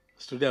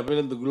ஸ்டுடியோ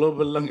அப்போ இந்த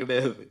குளோபல்லாம்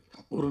கிடையாது,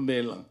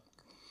 உருண்டையெல்லாம்.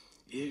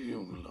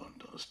 ஏவிஎம்குள்ளே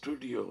வந்துட்டோம்.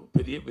 ஸ்டுடியோ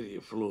பெரிய பெரிய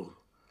ஃப்ளோர்.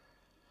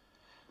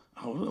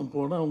 அவனும்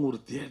போனால் அவங்க ஒரு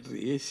தியேட்ரு,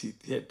 ஏசி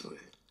தியேட்ரு.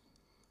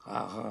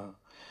 ஆஹா,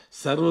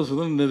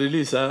 சர்வசுந்தரம்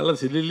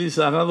ரிலீஸ்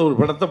ஆகாத ஒரு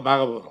படத்தை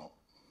பார்க்க போகிறோம்.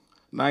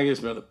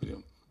 நாகேஷ் மேலே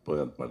பிரியம்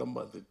போய் அந்த படம்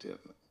பார்த்துட்டே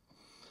இருந்தேன்.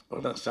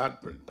 படம்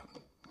ஸ்டார்ட் பண்ணிட்டாங்க.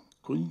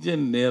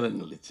 கொஞ்சம் நேரம்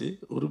கழித்து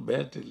ஒரு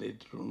பேட்டரி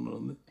லைட் ஒன்று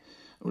வந்து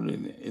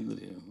அப்படின்னு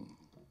எந்திரி.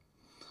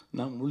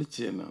 நான்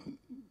முழிச்சேன். நான்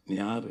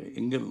யார்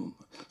எங்கேருந்து?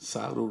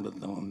 சாரோட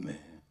தான்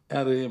வந்தேன்.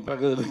 யார்? என்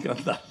பக்கத்தில்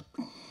இருக்கான்.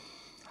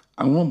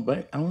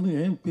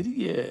 அவனுக்கு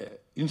பெரிய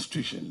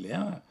இன்ஸ்டியூஷன்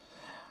இல்லையா,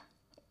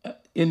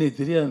 என்னை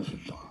தெரியாதுன்னு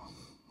சொல்லிட்டான்.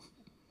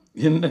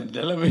 என்ன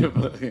நிலைமையை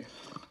பாருங்க.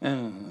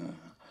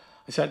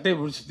 சட்டையை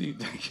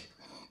பிடிச்சி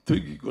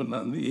தூக்கி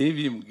கொண்டாந்து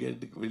ஏவிஎம்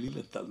கேட்டுக்கு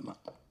வெளியில்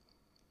தள்ளினான்.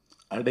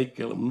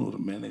 அடைக்கலம்னு ஒரு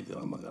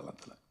மேனேஜர் அந்த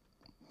காலத்தில்.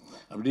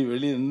 அப்படியே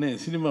வெளியே நின்று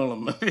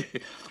சினிமாவில் மாதிரி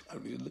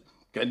அப்படி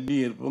கண்ணி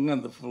இருப்பவங்க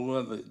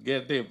அந்த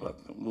கேட்டையை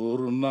பார்த்தேன்.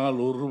 ஒரு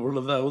நாள் ஒரு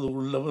பொழுதாவது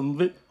உள்ளே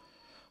வந்து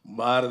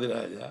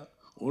பாரதிராஜா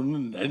ஒன்று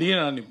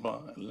நடிகனாக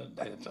நிற்பான், இல்லை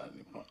டைரக்டராக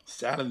நிற்பான்,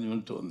 சேலஞ்சு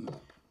பண்ணிட்டு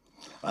வந்தேன்.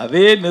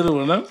 அதே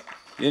நிறுவனம்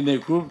என்னை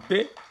கூப்பிட்டு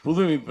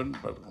புதுமை பெண்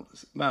படம்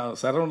கொடுத்து. நான்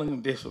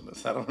சரவணங்கிட்டே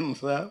சொன்னேன், சரவணன்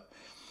சார்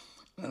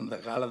அந்த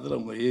காலத்தில்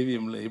உங்கள்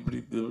ஏவிஎம்மில் எப்படி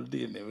விட்டு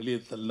என்னை வெளியே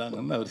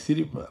தள்ளாங்கன்னு அவர்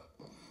சிரிப்பார்.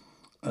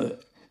 அது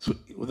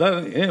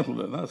உதாரணம் ஏன்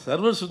சொல்லுன்னா,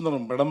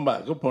 சர்வசுந்தரம் படம்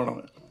பார்க்க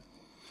போனவன்.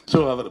 ஸோ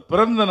அவர்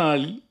பிறந்த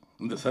நாளில்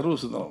இந்த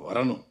சர்வசுந்தரம்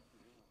வரணும்.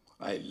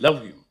 I love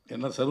you.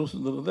 ஏன்னா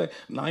சர்வசுந்தரத்தை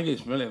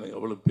நாகேஷ் மேலே எனக்கு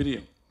அவ்வளோ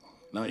பிரியம்.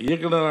 நான்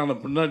இயக்குனரான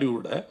பின்னாடி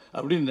கூட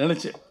அப்படின்னு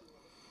நினச்சேன்.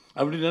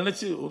 அப்படி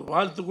நினச்சி ஒரு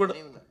வாழ்த்து கூட,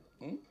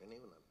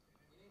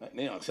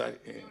 சாரி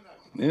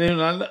நினைவு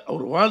நாளில்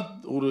ஒரு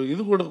வாழ்த்து ஒரு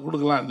இது கூட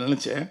கொடுக்கலான்னு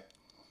நினச்சேன்.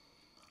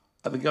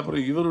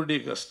 அதுக்கப்புறம் இவருடைய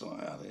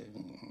கஷ்டம் யார்,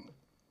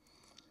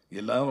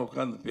 எல்லோரும்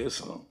உட்காந்து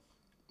பேசணும்,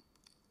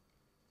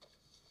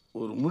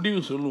 ஒரு முடிவு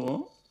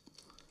சொல்லுவோம்.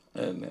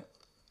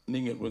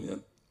 நீங்கள்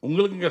கொஞ்சம்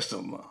உங்களுக்கும்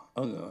கஷ்டம்தான்.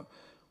 அவங்க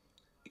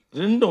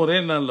 2 ஒரே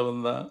நாளில்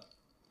வந்தால்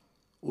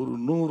ஒரு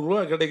 100 ரூபா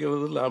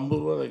கிடைக்கிறது இல்லை, 50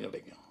 ரூபா தான்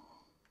கிடைக்கும்.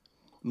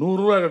 100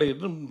 ரூபா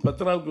கிடைக்கட்டும்,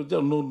 10 நாளுக்கு வச்சா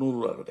 100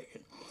 ரூபா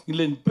கிடைக்கும்.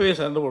 இல்லை இப்போவே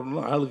சண்டை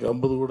போடணும், ஆளுக்கு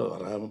 50 கூட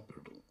வராமல்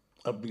போய்டும்.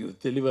 அப்படிங்கிற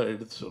தெளிவாக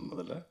எடுத்து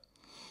சொன்னதில்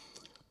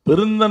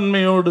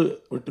பெருந்தன்மையோடு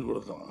விட்டு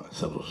கொடுத்தாங்க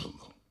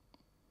Sarvasundaram.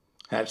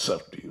 Hats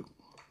off to you.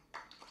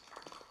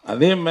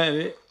 அதே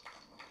மாதிரி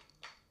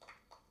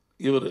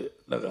இவர்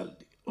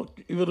டகால்டி.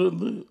 ஓகே, இவர்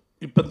வந்து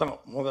இப்போ தான்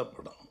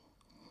படம்.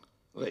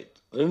 ரைட்,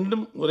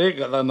 ரெண்டும் ஒரே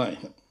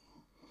கதாநாயகன்.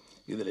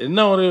 இதில் என்ன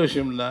ஒரே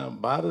விஷயம்னா,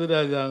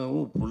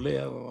 பாரதிராஜாவும்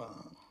பிள்ளையாக தான்.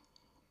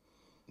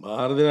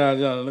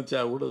 பாரதிராஜா நினச்சா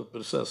கூட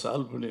பெருசாக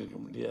சால்வ் பண்ணியிருக்க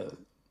முடியாது.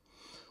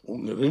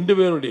 உங்கள் 2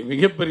 பேருடைய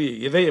மிகப்பெரிய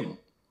இதயம்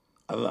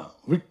அதுதான்.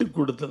 விட்டு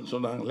கொடுத்தன்னு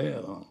சொன்னாங்களே,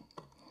 அதான்.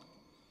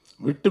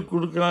 விட்டு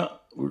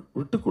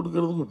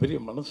கொடுக்கறதுக்கு பெரிய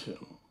மனசு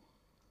வேணும்.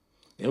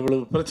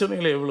 எவ்வளவு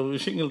பிரச்சனைகள், எவ்வளவு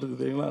விஷயங்கள்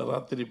இருக்குது தெரியுங்களா?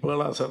 ராத்திரி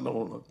பகலாக சண்டை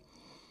போடணும்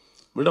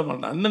விட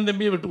மாட்டான். அண்ணன்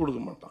தம்பியே விட்டு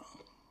கொடுக்க மாட்டான்.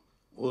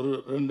 ஒரு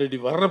 2 அடி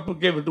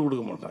வர்றப்புக்கே விட்டு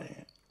கொடுக்க மாட்டாங்க.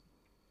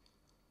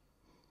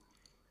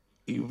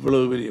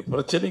 இவ்வளவு பெரிய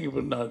பிரச்சனைக்கு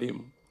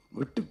பின்னாடியும்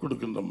விட்டு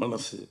கொடுக்கின்ற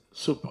மனசு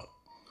சூப்பர்.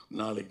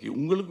 நாளைக்கு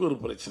உங்களுக்கு ஒரு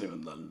பிரச்சனை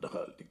வந்தால்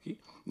டகால்டிக்கு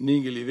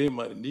நீங்கள் இதே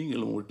மாதிரி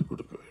நீங்களும் விட்டு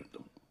கொடுக்க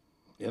வேண்டும்.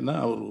 ஏன்னா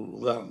அவர் ஒரு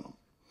உதாரணம்.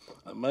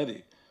 அது மாதிரி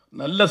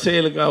நல்ல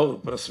செயலுக்காக ஒரு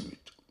ப்ரெஸ்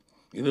மீட்.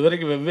 இது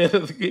வரைக்கும்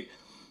வெவ்வேறதுக்கு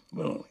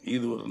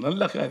இது ஒரு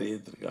நல்ல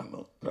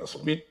காரியத்திற்கான ப்ரெஸ்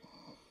மீட்.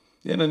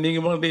 ஏன்னா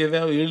நீங்கள் மட்டும்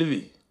எதாவது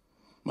எழுதி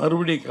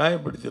மறுபடியும்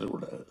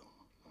காயப்படுத்திடக்கூடாது.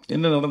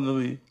 என்ன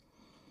நடந்தது?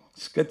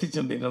 கத்தி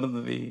சண்டை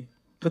நடந்தது,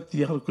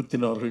 கத்தியால்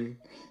குத்தினவர்கள்,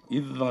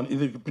 இதுதான்,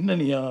 இதுக்கு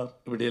பின்னணி யார்,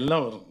 இப்படி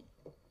எல்லாம் வரும்.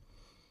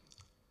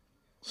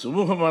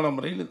 சுமூகமான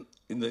முறையில்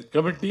இந்த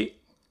கமிட்டி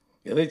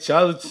எதை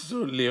சாதிச்சோ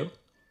இல்லையோ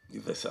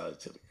இதை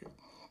சாதிச்சிருக்கு.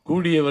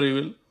 கூடிய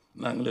விரைவில்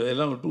நாங்கள்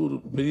இதெல்லாம் விட்டு ஒரு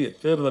பெரிய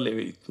தேர்தலை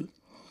வைத்து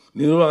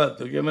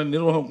நிர்வாகத்திற்கு, ஏன்னா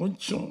நிர்வாகம்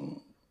கொஞ்சம்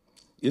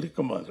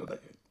இறுக்கமாக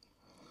கிடக்கு.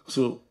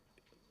 ஸோ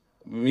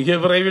மிக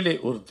விரைவிலே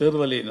ஒரு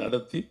தேர்தலை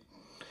நடத்தி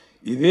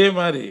இதே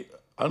மாதிரி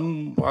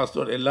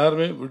பாஸ்தோடு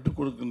எல்லாருமே விட்டு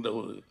கொடுக்கின்ற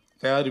ஒரு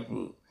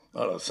தயாரிப்பு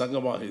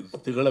சங்கமாக இது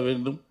திகழ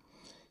வேண்டும்.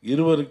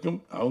 இருவருக்கும்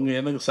அவங்க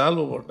எனக்கு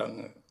சால்வை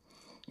போட்டாங்க.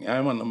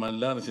 நியாயமாக நம்ம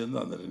எல்லோரும்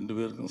சேர்ந்து அந்த 2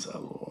 பேருக்கும்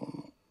சால்வை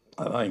போகணும்.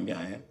 அதான்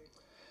நியாயம்.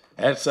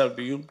 Hats off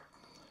to you.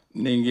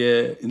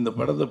 நீங்கள் இந்த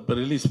படத்தை இப்போ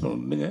ரிலீஸ்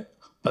பண்ணுங்க,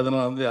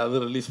 14 அதை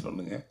ரிலீஸ்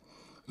பண்ணுங்கள்.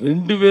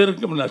 2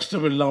 பேருக்கும்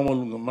நஷ்டம்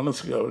இல்லாமல் உங்கள்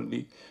மனசுக்கு வேண்டி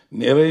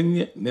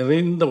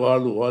நிறைந்த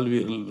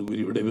வாழ்வீர்கள் என்று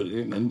கூறி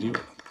விடைபெறுகிறேன். நன்றி.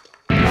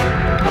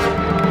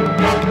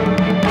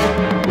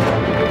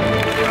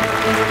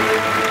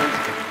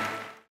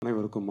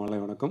 அனைவருக்கும் மாலை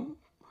வணக்கம்.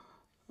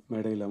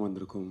 மேடையில்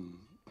அமர்ந்திருக்கும்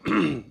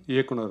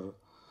இயக்குனர்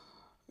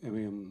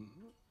எம்ஏஎம்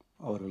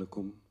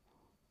அவர்களுக்கும்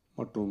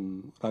மற்றும்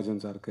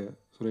ராஜன் சாருக்கு,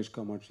 சுரேஷ்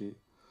காமாட்சி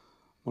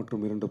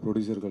மற்றும் 2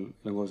 ப்ரொடியூசர்கள்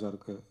இளங்கோ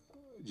சாருக்கு,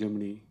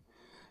 ஜெமினி,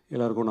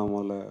 எல்லாருக்கும் நான்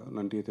முதல்ல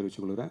நன்றியை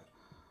தெரிவித்துக் கொள்கிறேன்.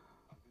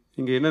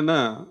 இங்கே என்னென்னா,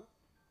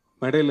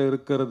 மேடையில்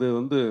இருக்கிறது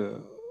வந்து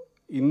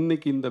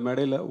இன்றைக்கி இந்த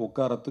மேடையில்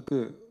உட்காரத்துக்கு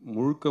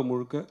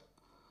முழுக்க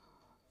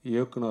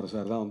இயக்குனர்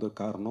சார் தான் வந்து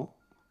காரணம்.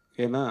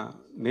 ஏன்னா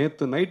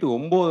நேற்று நைட்டு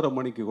 9:30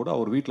 மணிக்கு கூட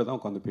அவர் வீட்டில் தான்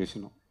உட்காந்து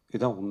பேசினோம்.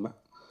 இதுதான் உண்மை.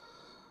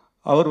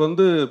 அவர்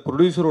வந்து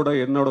ப்ரொடியூசரோட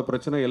என்னோடய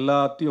பிரச்சனை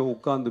எல்லாத்தையும்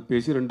உட்காந்து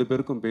பேசி 2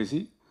 பேருக்கும் பேசி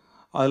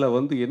அதில்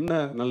வந்து என்ன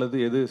நல்லது,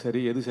 எது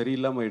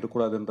சரியில்லாமல்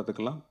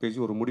எடுக்கக்கூடாதுன்றதுக்கெல்லாம் பேசி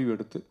ஒரு முடிவு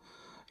எடுத்து,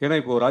 ஏன்னா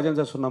இப்போது ராஜன்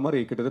சார் சொன்ன மாதிரி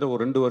கிட்டத்தட்ட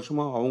ஒரு 2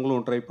 வருஷமாக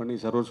அவங்களும் ட்ரை பண்ணி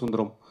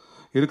சர்வசுந்தரம்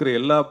இருக்கிற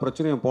எல்லா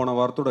பிரச்சனையும் போன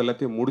வாரத்தோட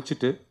எல்லாத்தையும்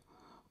முடிச்சுட்டு,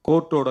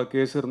 கோர்ட்டோட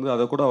கேஸ் இருந்து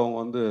அதை கூட அவங்க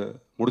வந்து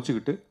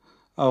முடிச்சுக்கிட்டு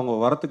அவங்க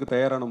வரத்துக்கு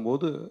தயாரான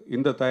போது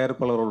இந்த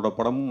தயாரிப்பாளரோட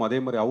படமும் அதே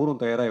மாதிரி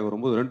அவரும் தயாராகி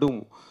வரும்போது ரெண்டும்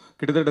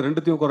கிட்டத்தட்ட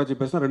 2த்தையும் குறைச்சி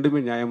பேசினா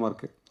 2மே நியாயமாக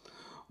இருக்குது.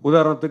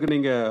 உதாரணத்துக்கு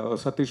நீங்கள்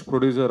சதீஷ்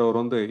ப்ரொடியூசர்,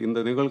 அவர் வந்து இந்த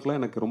நிகழ்வுக்கெலாம்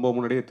எனக்கு ரொம்ப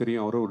முன்னாடியே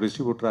தெரியும். அவர் ஒரு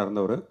டிஸ்ட்ரிபியூட்டராக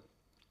இருந்தவர்.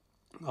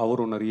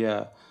 அவரும் நிறைய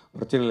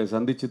பிரச்சனைகளை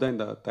சந்தித்து தான்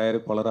இந்த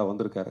தயாரிப்பாளராக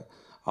வந்திருக்காரு.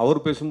 அவர்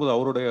பேசும்போது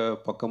அவருடைய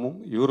பக்கமும்,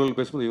 இவர்கள்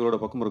பேசும்போது இவரோட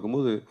பக்கமும்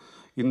இருக்கும்போது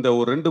இந்த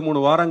ஒரு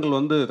 2-3 வாரங்கள்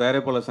வந்து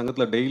தயாரிப்பாளர்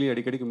சங்கத்தில் டெய்லி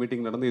அடிக்கடிக்கு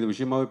மீட்டிங் நடந்து இது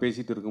விஷயமாகவே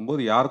பேசிகிட்டு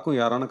இருக்கும்போது யாருக்கும்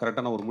யாரான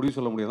கரெக்டான ஒரு முடிவு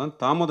சொல்ல முடியாதான்.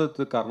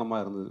 தாமதத்துக்கு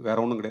காரணமாக இருந்தது,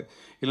 வேறு ஒன்றும் கிடையாது.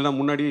 இல்லைனா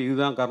முன்னாடியே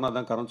இதுதான் காரணம்,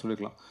 அதான் காரணம்னு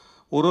சொல்லிக்கலாம்.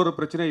 ஒரு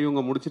பிரச்சனையை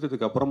இவங்க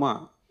முடிச்சிட்டதுக்கு அப்புறமா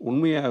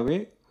உண்மையாகவே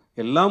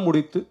எல்லாம்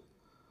முடித்து,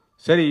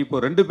 சரி இப்போ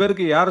 2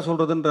 பேருக்கு யார்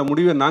சொல்கிறதுன்ற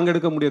முடிவை நாங்கள்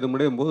எடுக்க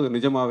முடியும் போது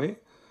நிஜமாகவே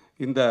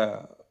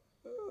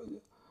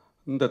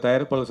இந்த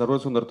தயாரிப்பாளர்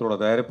சர்வசுந்தரத்தோட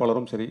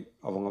தயாரிப்பாளரும் சரி,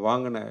 அவங்க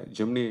வாங்கின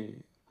ஜெமினி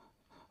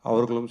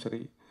அவர்களும்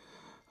சரி,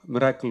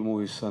 மிராக்கிள்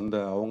மூவிஸ் அந்த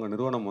அவங்க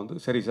நிறுவனம் வந்து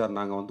சரி சார்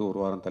நாங்கள் வந்து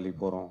 1 வாரம் தள்ளி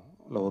போகிறோம்,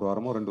 இல்லை 1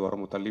 வாரமோ 2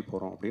 வாரமோ தள்ளி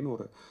போகிறோம் அப்படின்னு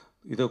ஒரு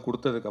இதை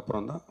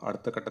கொடுத்ததுக்கப்புறம் தான்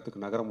அடுத்த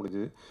கட்டத்துக்கு நகர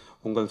முடிஞ்சுது.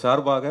 உங்கள்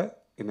சார்பாக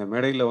இந்த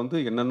மேடையில் வந்து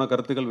என்னென்ன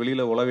கருத்துக்கள்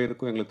வெளியில் உலவே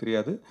இருக்கும் எங்களுக்கு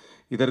தெரியாது.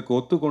 இதற்கு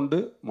ஒத்துக்கொண்டு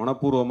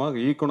மனப்பூர்வமாக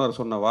இயக்குனர்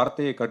சொன்ன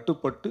வார்த்தையை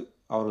கட்டுப்பட்டு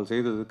அவர்கள்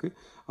செய்ததுக்கு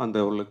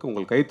அவர்களுக்கு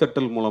உங்கள்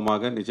கைத்தட்டல்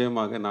மூலமாக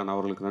நிச்சயமாக நான்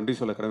அவர்களுக்கு நன்றி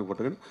சொல்ல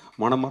கடமைப்பட்டிருக்கேன்.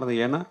 மனமார்ந்த.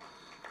 ஏன்னா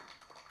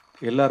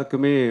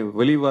எல்லாருக்குமே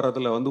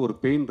வெளிவரதில் வந்து ஒரு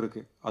பெயின்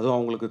இருக்குது. அதுவும்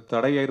அவங்களுக்கு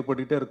தடை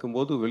ஏற்பட்டுகிட்டே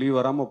இருக்கும்போது வெளியே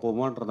வராமல்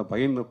போமான்ற அந்த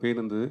பெயின்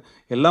இருந்தது.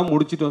 எல்லாம்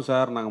முடிச்சிட்டோம்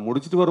சார், நாங்கள்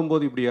முடிச்சுட்டு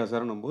வரும்போது இப்படியா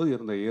சார்னும் போது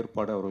இருந்த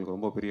ஏற்பாடு அவர்களுக்கு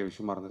ரொம்ப பெரிய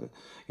விஷயமா இருந்தது.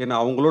 ஏன்னா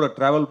அவங்களோட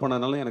ட்ராவல்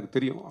பண்ணனால எனக்கு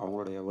தெரியும்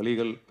அவங்களுடைய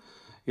வழிகள்.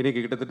 இன்றைக்கி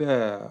கிட்டத்தட்ட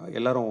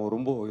எல்லோரும்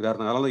ரொம்ப இதாக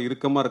இருந்தனால தான்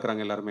இறுக்கமாக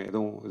இருக்கிறாங்க எல்லாருமே,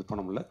 எதுவும் இது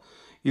பண்ண முடியல.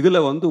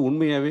 இதில் வந்து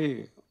உண்மையாகவே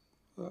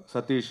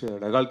சதீஷ்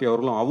டகால்ட்டி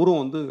அவர்களும்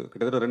அவரும் வந்து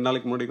கிட்டத்தட்ட 2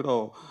 நாளைக்கு முன்னாடி கூட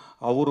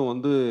அவரும்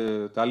வந்து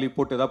தள்ளி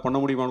போட்டு எதாவது பண்ண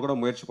முடியுமான்னு கூட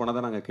முயற்சி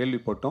பண்ணதை நாங்கள்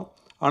கேள்விப்பட்டோம்.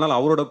 ஆனால்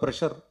அவரோட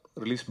ப்ரெஷர்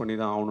ரிலீஸ் பண்ணி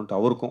தான் ஆகணுன்ட்டு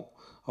அவருக்கும்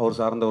அவர்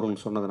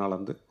சார்ந்தவர்கள் சொன்னதுனால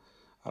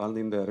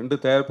அதனால் இந்த 2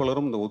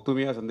 தயாரிப்பாளரும் இந்த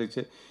ஒத்துமையாக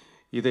சந்தித்து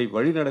இதை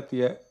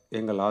வழிநடத்திய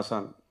எங்கள்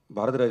ஆசான்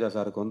பாரதிராஜா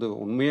சாருக்கு வந்து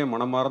உண்மையே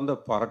மனமார்ந்த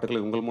பாராட்டுகளை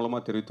உங்கள்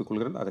மூலமாக தெரிவித்துக்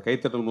கொள்கிறேன். அதை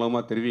கைத்தட்டல்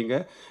மூலமாக தெரிவிங்க.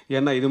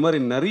 ஏன்னா இது மாதிரி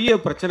நிறைய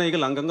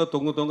பிரச்சனைகள் அங்கங்கே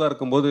தொங்கா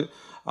இருக்கும்போது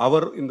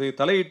அவர் இந்த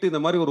தலையிட்டு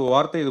இந்த மாதிரி ஒரு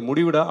வார்த்தை இது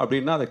முடிவிடா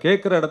அப்படின்னா அதை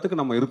கேட்குற இடத்துக்கு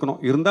நம்ம இருக்கணும்.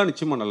 இருந்தால்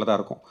நிச்சயமாக நல்லதாக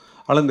இருக்கும்.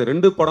 ஆனால் இந்த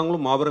 2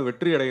 படங்களும் மாபெரும்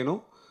வெற்றி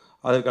அடையணும்.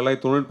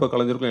 அதற்கெல்லாம் தொழில்நுட்ப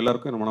கலைஞர்களுக்கும்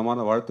எல்லாருக்கும் என்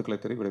மனமான வாழ்த்துக்களை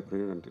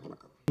விடைபெறுகிறேன். நன்றி,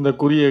 வணக்கம். இந்த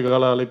குறுகிய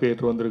கால அழைப்பை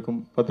ஏற்று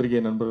வந்திருக்கும்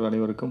பத்திரிகை நண்பர்கள்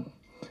அனைவருக்கும்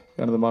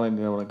எனது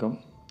மாலை வணக்கம்.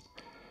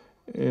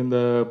 இந்த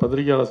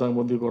பத்திரிகையாளர் சங்கம்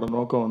பொந்திக்கோட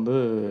நோக்கம் வந்து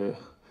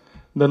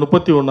இந்த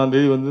 31ஆம்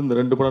தேதி வந்து இந்த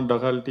 2 படம்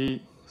டகால்ட்டி,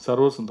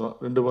 சர்வசுந்தரம்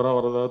 2 படம்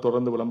வரதாக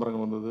தொடர்ந்து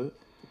விளம்பரங்கள் வந்தது.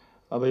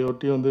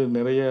 அதையொட்டி வந்து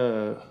நிறைய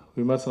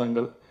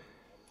விமர்சனங்கள்.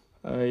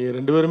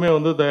 2 பேருமே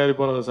வந்து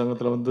தயாரிப்பாளர்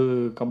சங்கத்தில் வந்து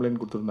கம்ப்ளைண்ட்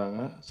கொடுத்துருந்தாங்க.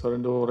 ஸோ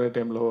 2 ஒரே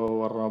டைமில்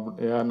வர்றோம்,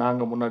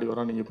 நாங்கள் முன்னாடி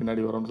வரோம் நீங்கள்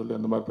பின்னாடி வரோம்னு சொல்லி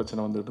அந்த மாதிரி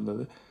பிரச்சனை வந்துகிட்டு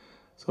இருந்தது.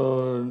 ஸோ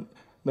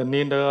இந்த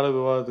நீண்ட கால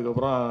விவாதத்துக்கு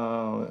அப்புறம்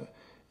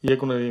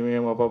இயக்குனர்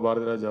இமயம் அப்பா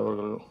பாரதிராஜா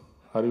அவர்கள்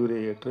அறிவுரை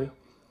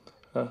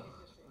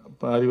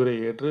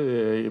ஏற்று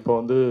இப்போ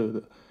வந்து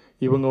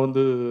இவங்க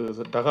வந்து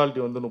டகால்ட்டி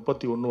வந்து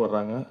 31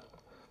 வர்றாங்க,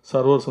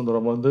 சர்வர்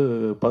சுந்தரம் வந்து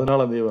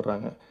 14ஆம் தேதி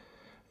வர்றாங்க.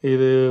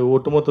 இது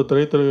ஒட்டுமொத்த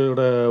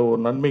திரைத்துறையோட ஒரு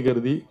நன்மை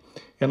கருதி,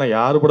 ஏன்னா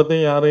யார்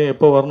படத்தையும் யாரையும்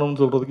எப்போ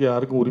வரணும்னு சொல்கிறதுக்கு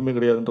யாருக்கும் உரிமை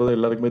கிடையாதுன்றது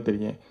எல்லாருக்குமே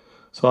தெரியும்.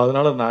 ஸோ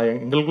அதனால் நான்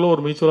எங்களுக்குள்ளே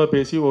ஒரு மியூச்சுவலாக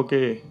பேசி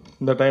ஓகே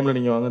இந்த டைமில்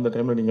நீங்கள் வாங்க இந்த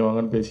டைமில் நீங்கள்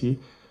வாங்கன்னு பேசி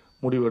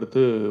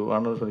முடிவெடுத்து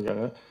வாங்கணும்னு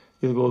சொல்லியிருக்காங்க.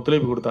 இதுக்கு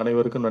ஒத்துழைப்பு கொடுத்த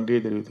அனைவருக்கும்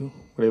நன்றியை தெரிவித்து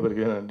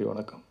விடைபெறுகிறேன். நன்றி,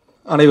 வணக்கம்.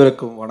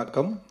 அனைவருக்கும்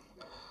வணக்கம்.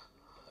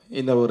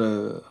 இந்த ஒரு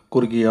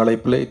குறுகிய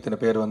அழைப்பில் இத்தனை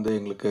பேர் வந்து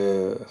எங்களுக்கு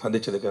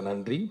சந்தித்ததுக்கு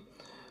நன்றி.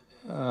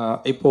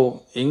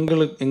 இப்போது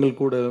எங்கள்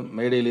கூட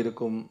மேடையில்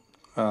இருக்கும்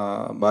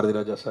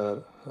Bharathiraja sir,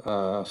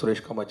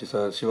 Suresh Kamakshi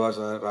sir, Siva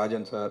sir,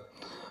 Rajan sir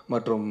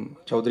மற்றும்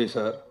சௌத்ரி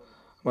சார்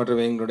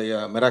மற்றும் எங்களுடைய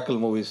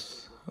மிராக்கிள் மூவிஸ்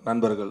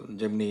நண்பர்கள்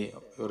ஜெமினி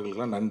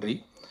இவர்களுக்கெல்லாம் நன்றி.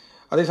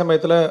 அதே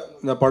சமயத்தில்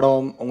இந்த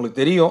படம்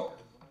உங்களுக்கு தெரியும்,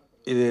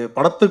 இது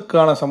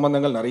படத்துக்கான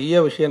சம்பந்தங்கள்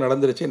நிறைய விஷயம்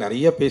நடந்துருச்சு,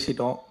 நிறைய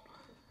பேசிட்டோம்,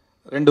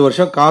 2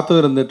 வருஷம்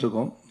காத்து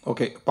இருந்துகிட்ருக்கோம்.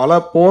 ஓகே, பல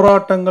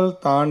போராட்டங்கள்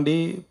தாண்டி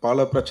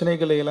பல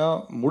பிரச்சனைகளையெல்லாம்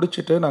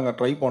முடிச்சுட்டு நாங்கள்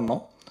ட்ரை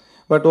பண்ணோம்.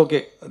 But okay,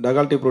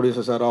 Dagaalty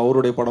producer sir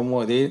அவருடைய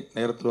படமும் அதே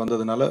நேரத்தில்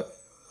வந்ததுனால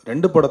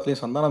 2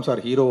 படத்துலையும் சந்தானம்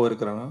சார் ஹீரோவாக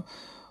இருக்கிறாங்க.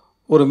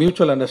 ஒரு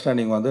மியூச்சுவல்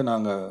அண்டர்ஸ்டாண்டிங் வந்து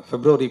நாங்கள்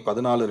February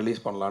 14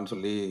 ரிலீஸ் பண்ணலான்னு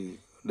சொல்லி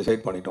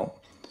டிசைட் பண்ணிட்டோம்.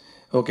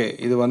 ஓகே,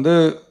 இது வந்து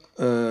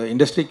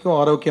இண்டஸ்ட்ரிக்கும்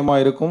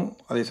ஆரோக்கியமாக இருக்கும்,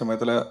 அதே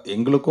சமயத்தில்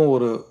எங்களுக்கும்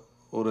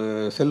ஒரு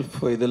செல்ஃப்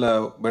இதில்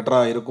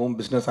பெட்டராக இருக்கும்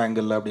பிஸ்னஸ்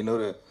ஆங்கிளில் அப்படின்னு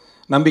ஒரு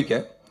நம்பிக்கை.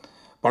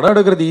 படம்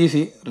எடுக்கிறது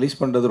ஈஸி, ரிலீஸ்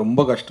பண்ணுறது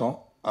ரொம்ப கஷ்டம்.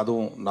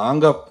 அதுவும்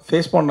நாங்கள்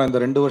ஃபேஸ் பண்ண இந்த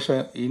 2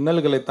 வருஷம்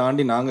இன்னல்களை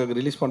தாண்டி நாங்கள்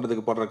ரிலீஸ்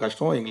பண்ணுறதுக்கு படுற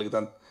கஷ்டம் எங்களுக்கு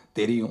தான்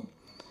தெரியும்,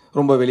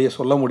 ரொம்ப வெளியே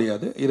சொல்ல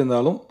முடியாது.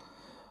 இருந்தாலும்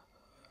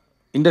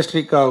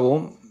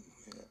இண்டஸ்ட்ரிக்காகவும்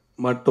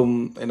மற்றும்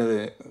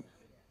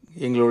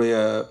எங்களுடைய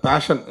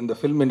பேஷன் இந்த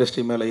ஃபில்ம்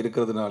இண்டஸ்ட்ரி மேலே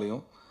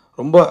இருக்கிறதுனாலையும்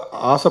ரொம்ப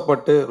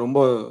ஆசைப்பட்டு ரொம்ப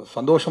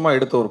சந்தோஷமாக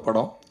எடுத்த ஒரு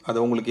படம். அதை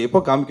உங்களுக்கு எப்போ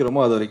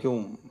காமிக்கிறோமோ அது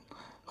வரைக்கும்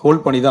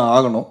ஹோல்ட் பண்ணி தான்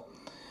ஆகணும்.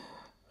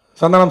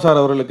 சந்தானம் சார்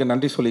அவர்களுக்கு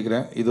நன்றி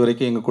சொல்லிக்கிறேன், இது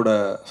வரைக்கும் எங்கள் கூட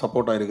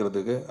சப்போர்ட்டாக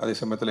இருக்கிறதுக்கு. அதே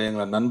சமயத்தில்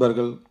எங்களை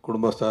நண்பர்கள்,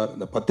 குடும்பஸ்தார்,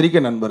 இந்த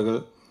பத்திரிகை நண்பர்கள்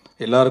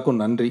எல்லாருக்கும்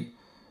நன்றி.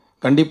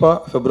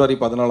 கண்டிப்பாக February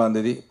 14ஆம்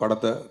தேதி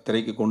படத்தை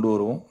திரைக்கு கொண்டு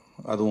வருவோம்.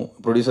 அதுவும்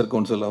ப்ரொடியூசர்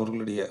கவுன்சில்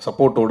அவர்களுடைய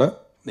சப்போர்ட்டோடு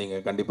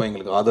நீங்கள் கண்டிப்பாக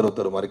எங்களுக்கு ஆதரவு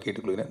தருமாறு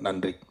கேட்டுக்கொள்கிறேன்.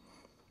 நன்றி.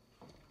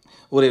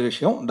 ஒரே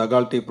விஷயம்,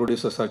 டகால்ட்டி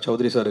ப்ரொடியூசர் சார்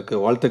சௌத்ரி சாருக்கு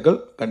வாழ்த்துக்கள்.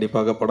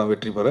 கண்டிப்பாக படம்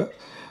வெற்றி பெற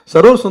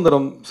சர்வர்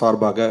சுந்தரம்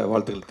சார்பாக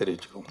வாழ்த்துக்கள்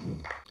தெரிவிச்சுக்கிறோம்.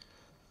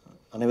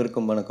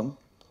 அனைவருக்கும் வணக்கம்.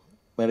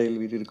 மேடையில்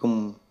வீட்டிற்கும்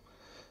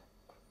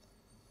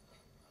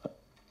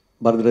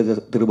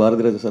திரு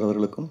பாரதிராஜா சார்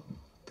அவர்களுக்கும்,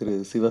 திரு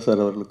சிவா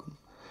சார் அவர்களுக்கும்,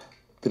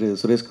 திரு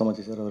சுரேஷ்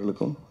காமாட்சி சார்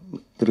அவர்களுக்கும்,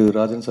 திரு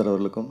ராஜன் சார்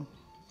அவர்களுக்கும்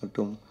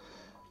மற்றும்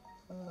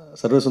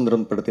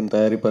சர்வசுந்தரம் படத்தின்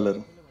தயாரிப்பாளர்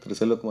திரு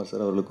செல்வகுமார்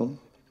சார் அவர்களுக்கும்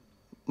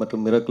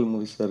மற்றும் மிராக்கிள்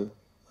மூவிஸ் சார்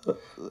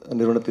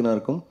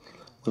நிறுவனத்தினருக்கும்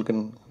உங்களுக்கு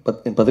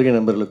என் பத்திரிகை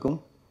நண்பர்களுக்கும்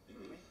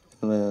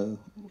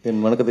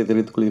என் வணக்கத்தை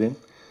தெரிவித்துக் கொள்கிறேன்.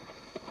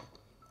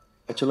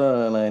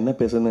 ஆக்சுவலாக நான் என்ன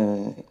பேசுன்னு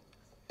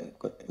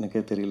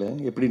எனக்கே தெரியல,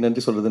 எப்படி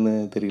நன்றி சொல்கிறதுன்னு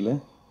தெரியல.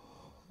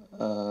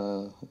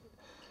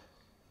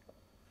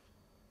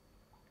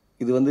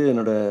 இது வந்து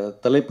என்னோடய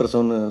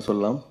தலைப்பிரசவம்னு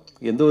சொல்லலாம்.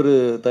 எந்த ஒரு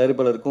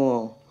தயாரிப்பாளருக்கும்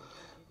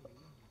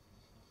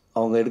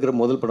அவங்க எடுக்கிற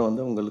முதல் படம்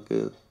வந்து அவங்களுக்கு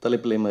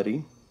தலைப்பிள்ளை மாதிரி,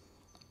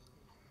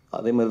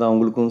 அதே மாதிரி தான்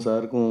அவங்களுக்கும்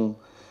சாருக்கும்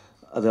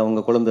அது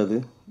அவங்க குழந்தை. அது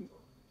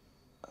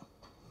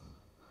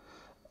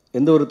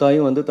எந்த ஒரு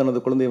தாயும் வந்து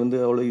தனது குழந்தையை வந்து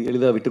அவ்வளோ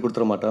எளிதாக விட்டு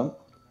கொடுத்துட மாட்டான்.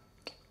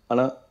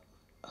 ஆனால்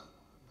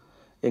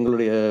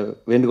எங்களுடைய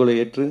வேண்டுகோளை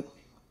ஏற்று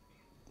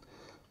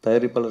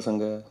தயாரிப்பாளர்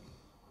சங்க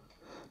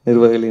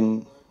நிர்வாகிகளின்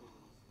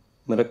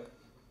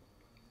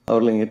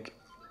அவர்களை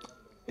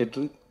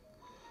ஏற்று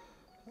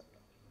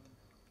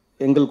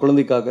எங்கள்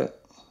குழந்தைக்காக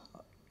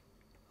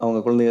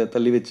அவங்க குழந்தைய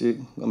தள்ளி வச்சு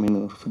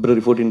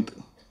February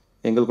 14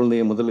 எங்கள்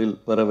குழந்தையை முதலில்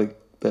வர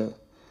வைத்த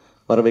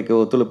வர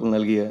வைக்க ஒத்துழைப்பு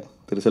நல்கிய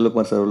திரு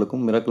செல்வகுமார் சார்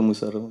அவர்களுக்கும் மிராக்கிள் மூவி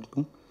சார்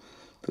அவர்களுக்கும்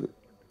திரு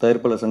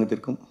தயாரிப்பாளர்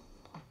சங்கத்திற்கும்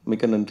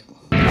மிக்க நன்றி.